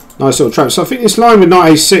 Nice little trap. So I think this line with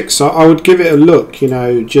knight a6, I would give it a look. You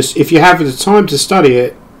know, just if you have the time to study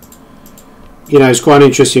it, you know, it's quite an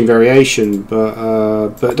interesting variation. But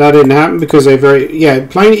that didn't happen because they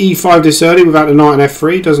playing e5 this early without the knight and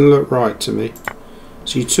f3 doesn't look right to me.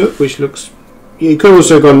 So you took, which looks. You could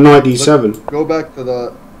also go knight d7. Go back to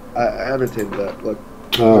the. I annotated that. Look.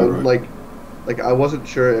 Oh, right. Like I wasn't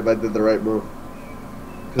sure if I did the right move.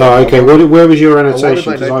 Oh, okay. Where was your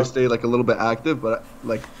annotation? I wanted my knight to stay like a little bit active, but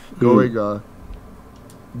like going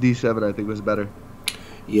d7 I think was better.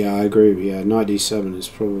 Yeah, I agree. Yeah, knight d7 is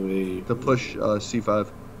probably to push c5.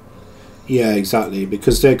 Yeah, exactly,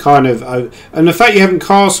 because they're kind of and the fact you haven't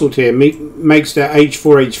castled here makes their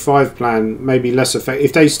h4 h5 plan maybe less effective.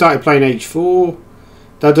 If they started playing h4,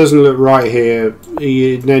 that doesn't look right here.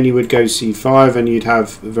 Then you would go c5 and you'd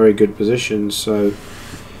have a very good position. So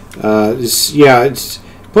it's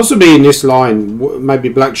possibly in this line. Maybe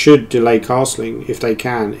black should delay castling if they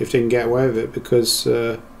can get away with it, because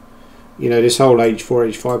you know, this whole h4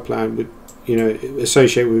 h5 plan would, you know,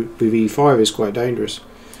 associated with e5 is quite dangerous.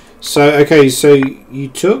 So okay, so you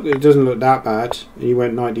took, it doesn't look that bad, and you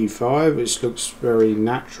went knight d5, which looks very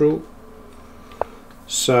natural.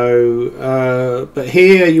 So but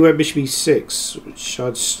here you went bishop e6, which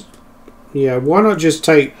why not just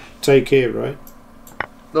take here, right?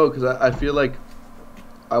 No, because I feel like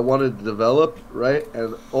I wanted to develop, right,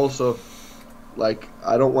 and also like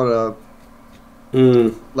I don't want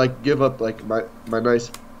to like give up like my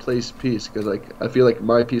nice placed piece, because like I feel like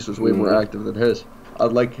my piece was way more active than his.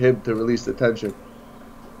 I'd like him to release the tension.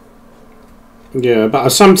 Yeah, but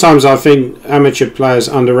sometimes I think amateur players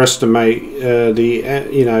underestimate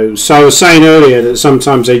you know. So I was saying earlier that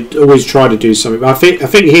sometimes they always try to do something. But I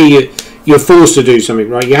think here you're forced to do something,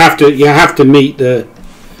 right? You have to meet the.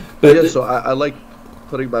 But yeah, so I like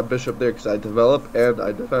putting my bishop there because I develop and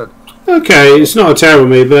I defend. Okay, it's not a terrible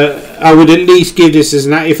move, but I would at least give this as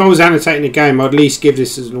if I was annotating the game, I'd at least give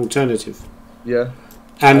this as an alternative. Yeah.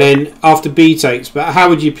 And then after b takes, but how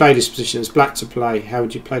would you play this position? It's black to play. How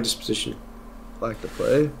would you play this position? Black to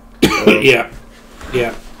play. Yeah.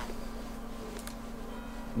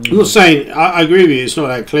 I'm not saying I agree with you. It's not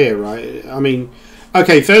that clear, right? I mean,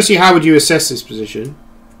 okay. Firstly, how would you assess this position?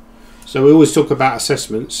 So we always talk about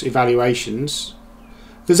assessments, evaluations,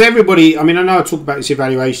 because everybody. I mean, I know I talk about these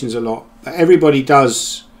evaluations a lot, but everybody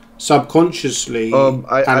does subconsciously.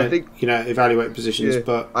 I think evaluate positions,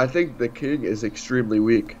 but I think the king is extremely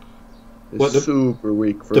weak. It's super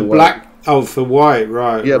weak for the white. Black. Oh, for white,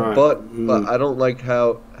 right? Yeah, right. but I don't like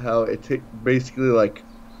how it basically like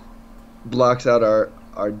blocks out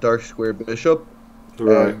our dark square bishop.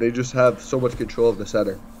 Right. And they just have so much control of the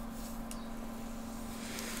center.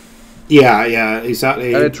 Yeah,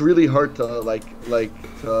 exactly. And it's really hard to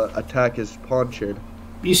to attack his pawn chain.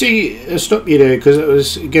 You see, I'll stop you there, because it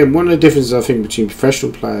was, again, one of the differences I think between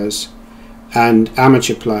professional players and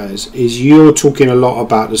amateur players is you're talking a lot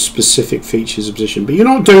about the specific features of position, but you're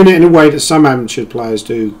not doing it in a way that some amateur players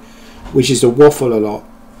do, which is to waffle a lot.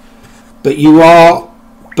 But you are,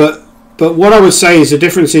 but what I would say is the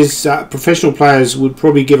difference is that professional players would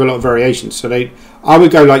probably give a lot of variations. So I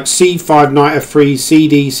would go like c5, knight f3,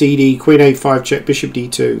 cd, queen a5 check, bishop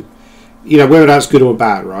d2. You know, whether that's good or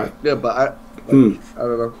bad, right? Yeah, but I don't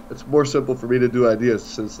know. It's more simple for me to do ideas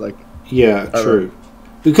since, like... Yeah, true.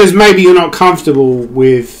 because maybe you're not comfortable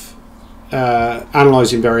with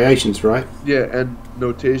analysing variations, right? Yeah, and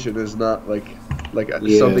notation is not like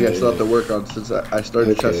something I still have to work on since I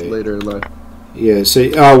started chess later in life. Yeah,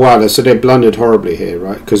 see, oh wow, so they blundered horribly here,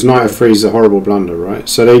 right? Because knight f3 is a horrible blunder, right?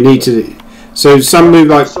 So they need to. So some move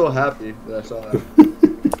like. I'm so happy that I saw that.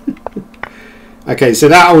 Okay, so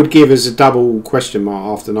that would give us a double question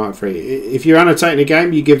mark after knight f3. If you're annotating a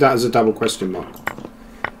game, you give that as a double question mark.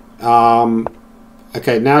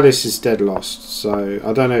 Okay, now this is dead lost, so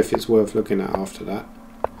I don't know if it's worth looking at after that.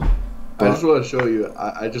 But I just want to show you.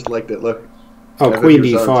 I just liked it. Look. Oh, Queen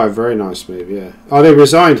d5, very nice move, yeah. Oh, they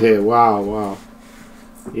resigned here. Wow.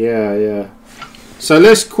 Yeah. So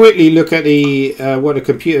let's quickly look at the what the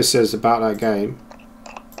computer says about that game.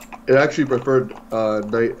 It actually preferred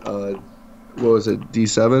knight. What was it?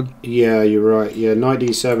 D7. Yeah, you're right. Yeah, knight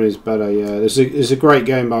d7 is better. Yeah, there's a great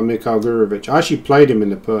game by Mikhail Gurovich. I actually played him in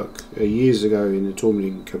the book years ago in the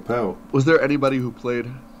tournament in Capel. Was there anybody who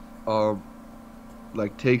played,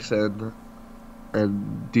 like takes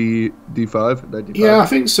and D5? Knight D5? Yeah, I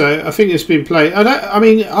think so. I think it's been played.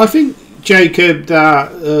 I think Jacob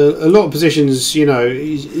that a lot of positions,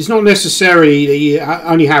 it's not necessarily that you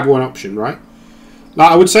only have one option, right?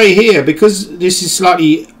 Like I would say here, because this is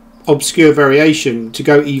slightly obscure variation to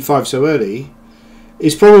go e5 so early,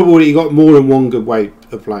 it's probable that you got more than one good way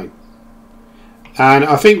of playing. And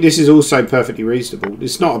I think this is also perfectly reasonable.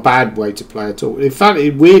 It's not a bad way to play at all. In fact,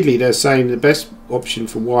 weirdly, they're saying the best option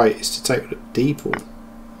for white is to take the d pawn,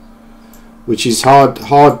 which is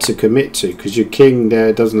hard to commit to because your king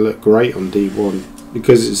there doesn't look great on d1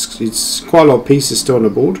 because it's quite a lot of pieces still on the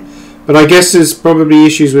board. But I guess there's probably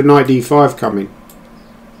issues with knight d5 coming,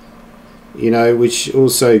 which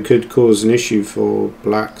also could cause an issue for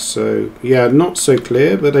black. So yeah, not so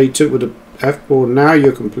clear, but they took with the f board. Now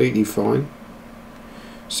you're completely fine.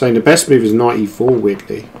 Saying the best move is knight e4,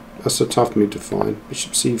 weirdly. That's a tough move to find.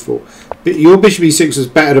 Bishop c4. But your bishop e6 was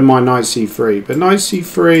better than my knight c3. But knight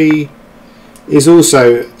c3 is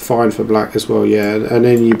also fine for black as well, yeah. And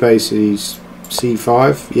then you basically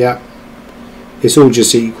c5, yeah. It's all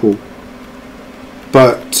just equal.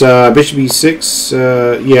 But bishop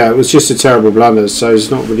e6, yeah, it was just a terrible blunder. So it's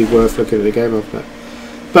not really worth looking at the game after that.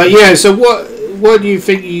 But yeah, so what do you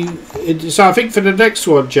think so I think for the next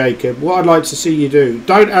one, Jacob, what I'd like to see you do,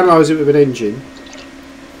 don't analyse it with an engine,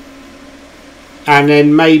 and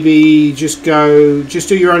then maybe just do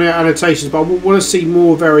your own annotations, but I want to see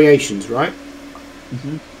more variations, right?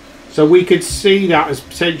 So we could see that as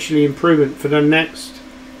potentially improvement for the next.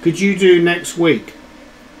 Could you do next week?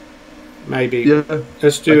 Maybe. Yeah.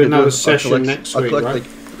 Let's do another session next week, right? Like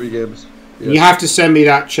 3 games. Yeah. You have to send me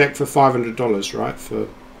that check for $500, right? For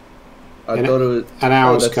I thought it was an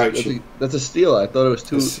hour's coaching. That's a steal. I thought it was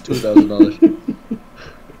 $2,000.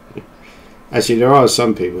 Actually, there are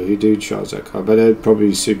some people who do charge that card, but they're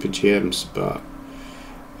probably super GMs. But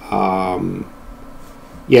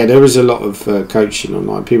yeah, there is a lot of coaching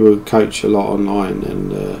online. People coach a lot online,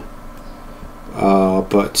 and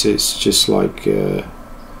but it's just like.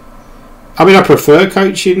 I mean, I prefer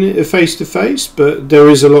coaching face to face, but there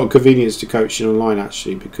is a lot of convenience to coaching online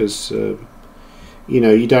actually because.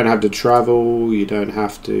 You don't have to travel. You don't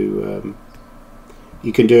have to.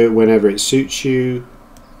 You can do it whenever it suits you.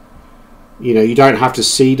 You don't have to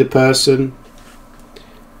see the person,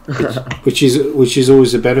 which is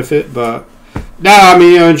always a benefit. But no, I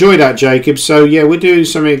mean I enjoy that, Jacob. So yeah, we're doing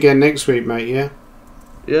something again next week, mate. Yeah.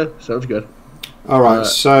 Yeah, sounds good. All right.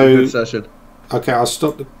 So good session. Okay, I'll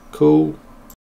stop the call.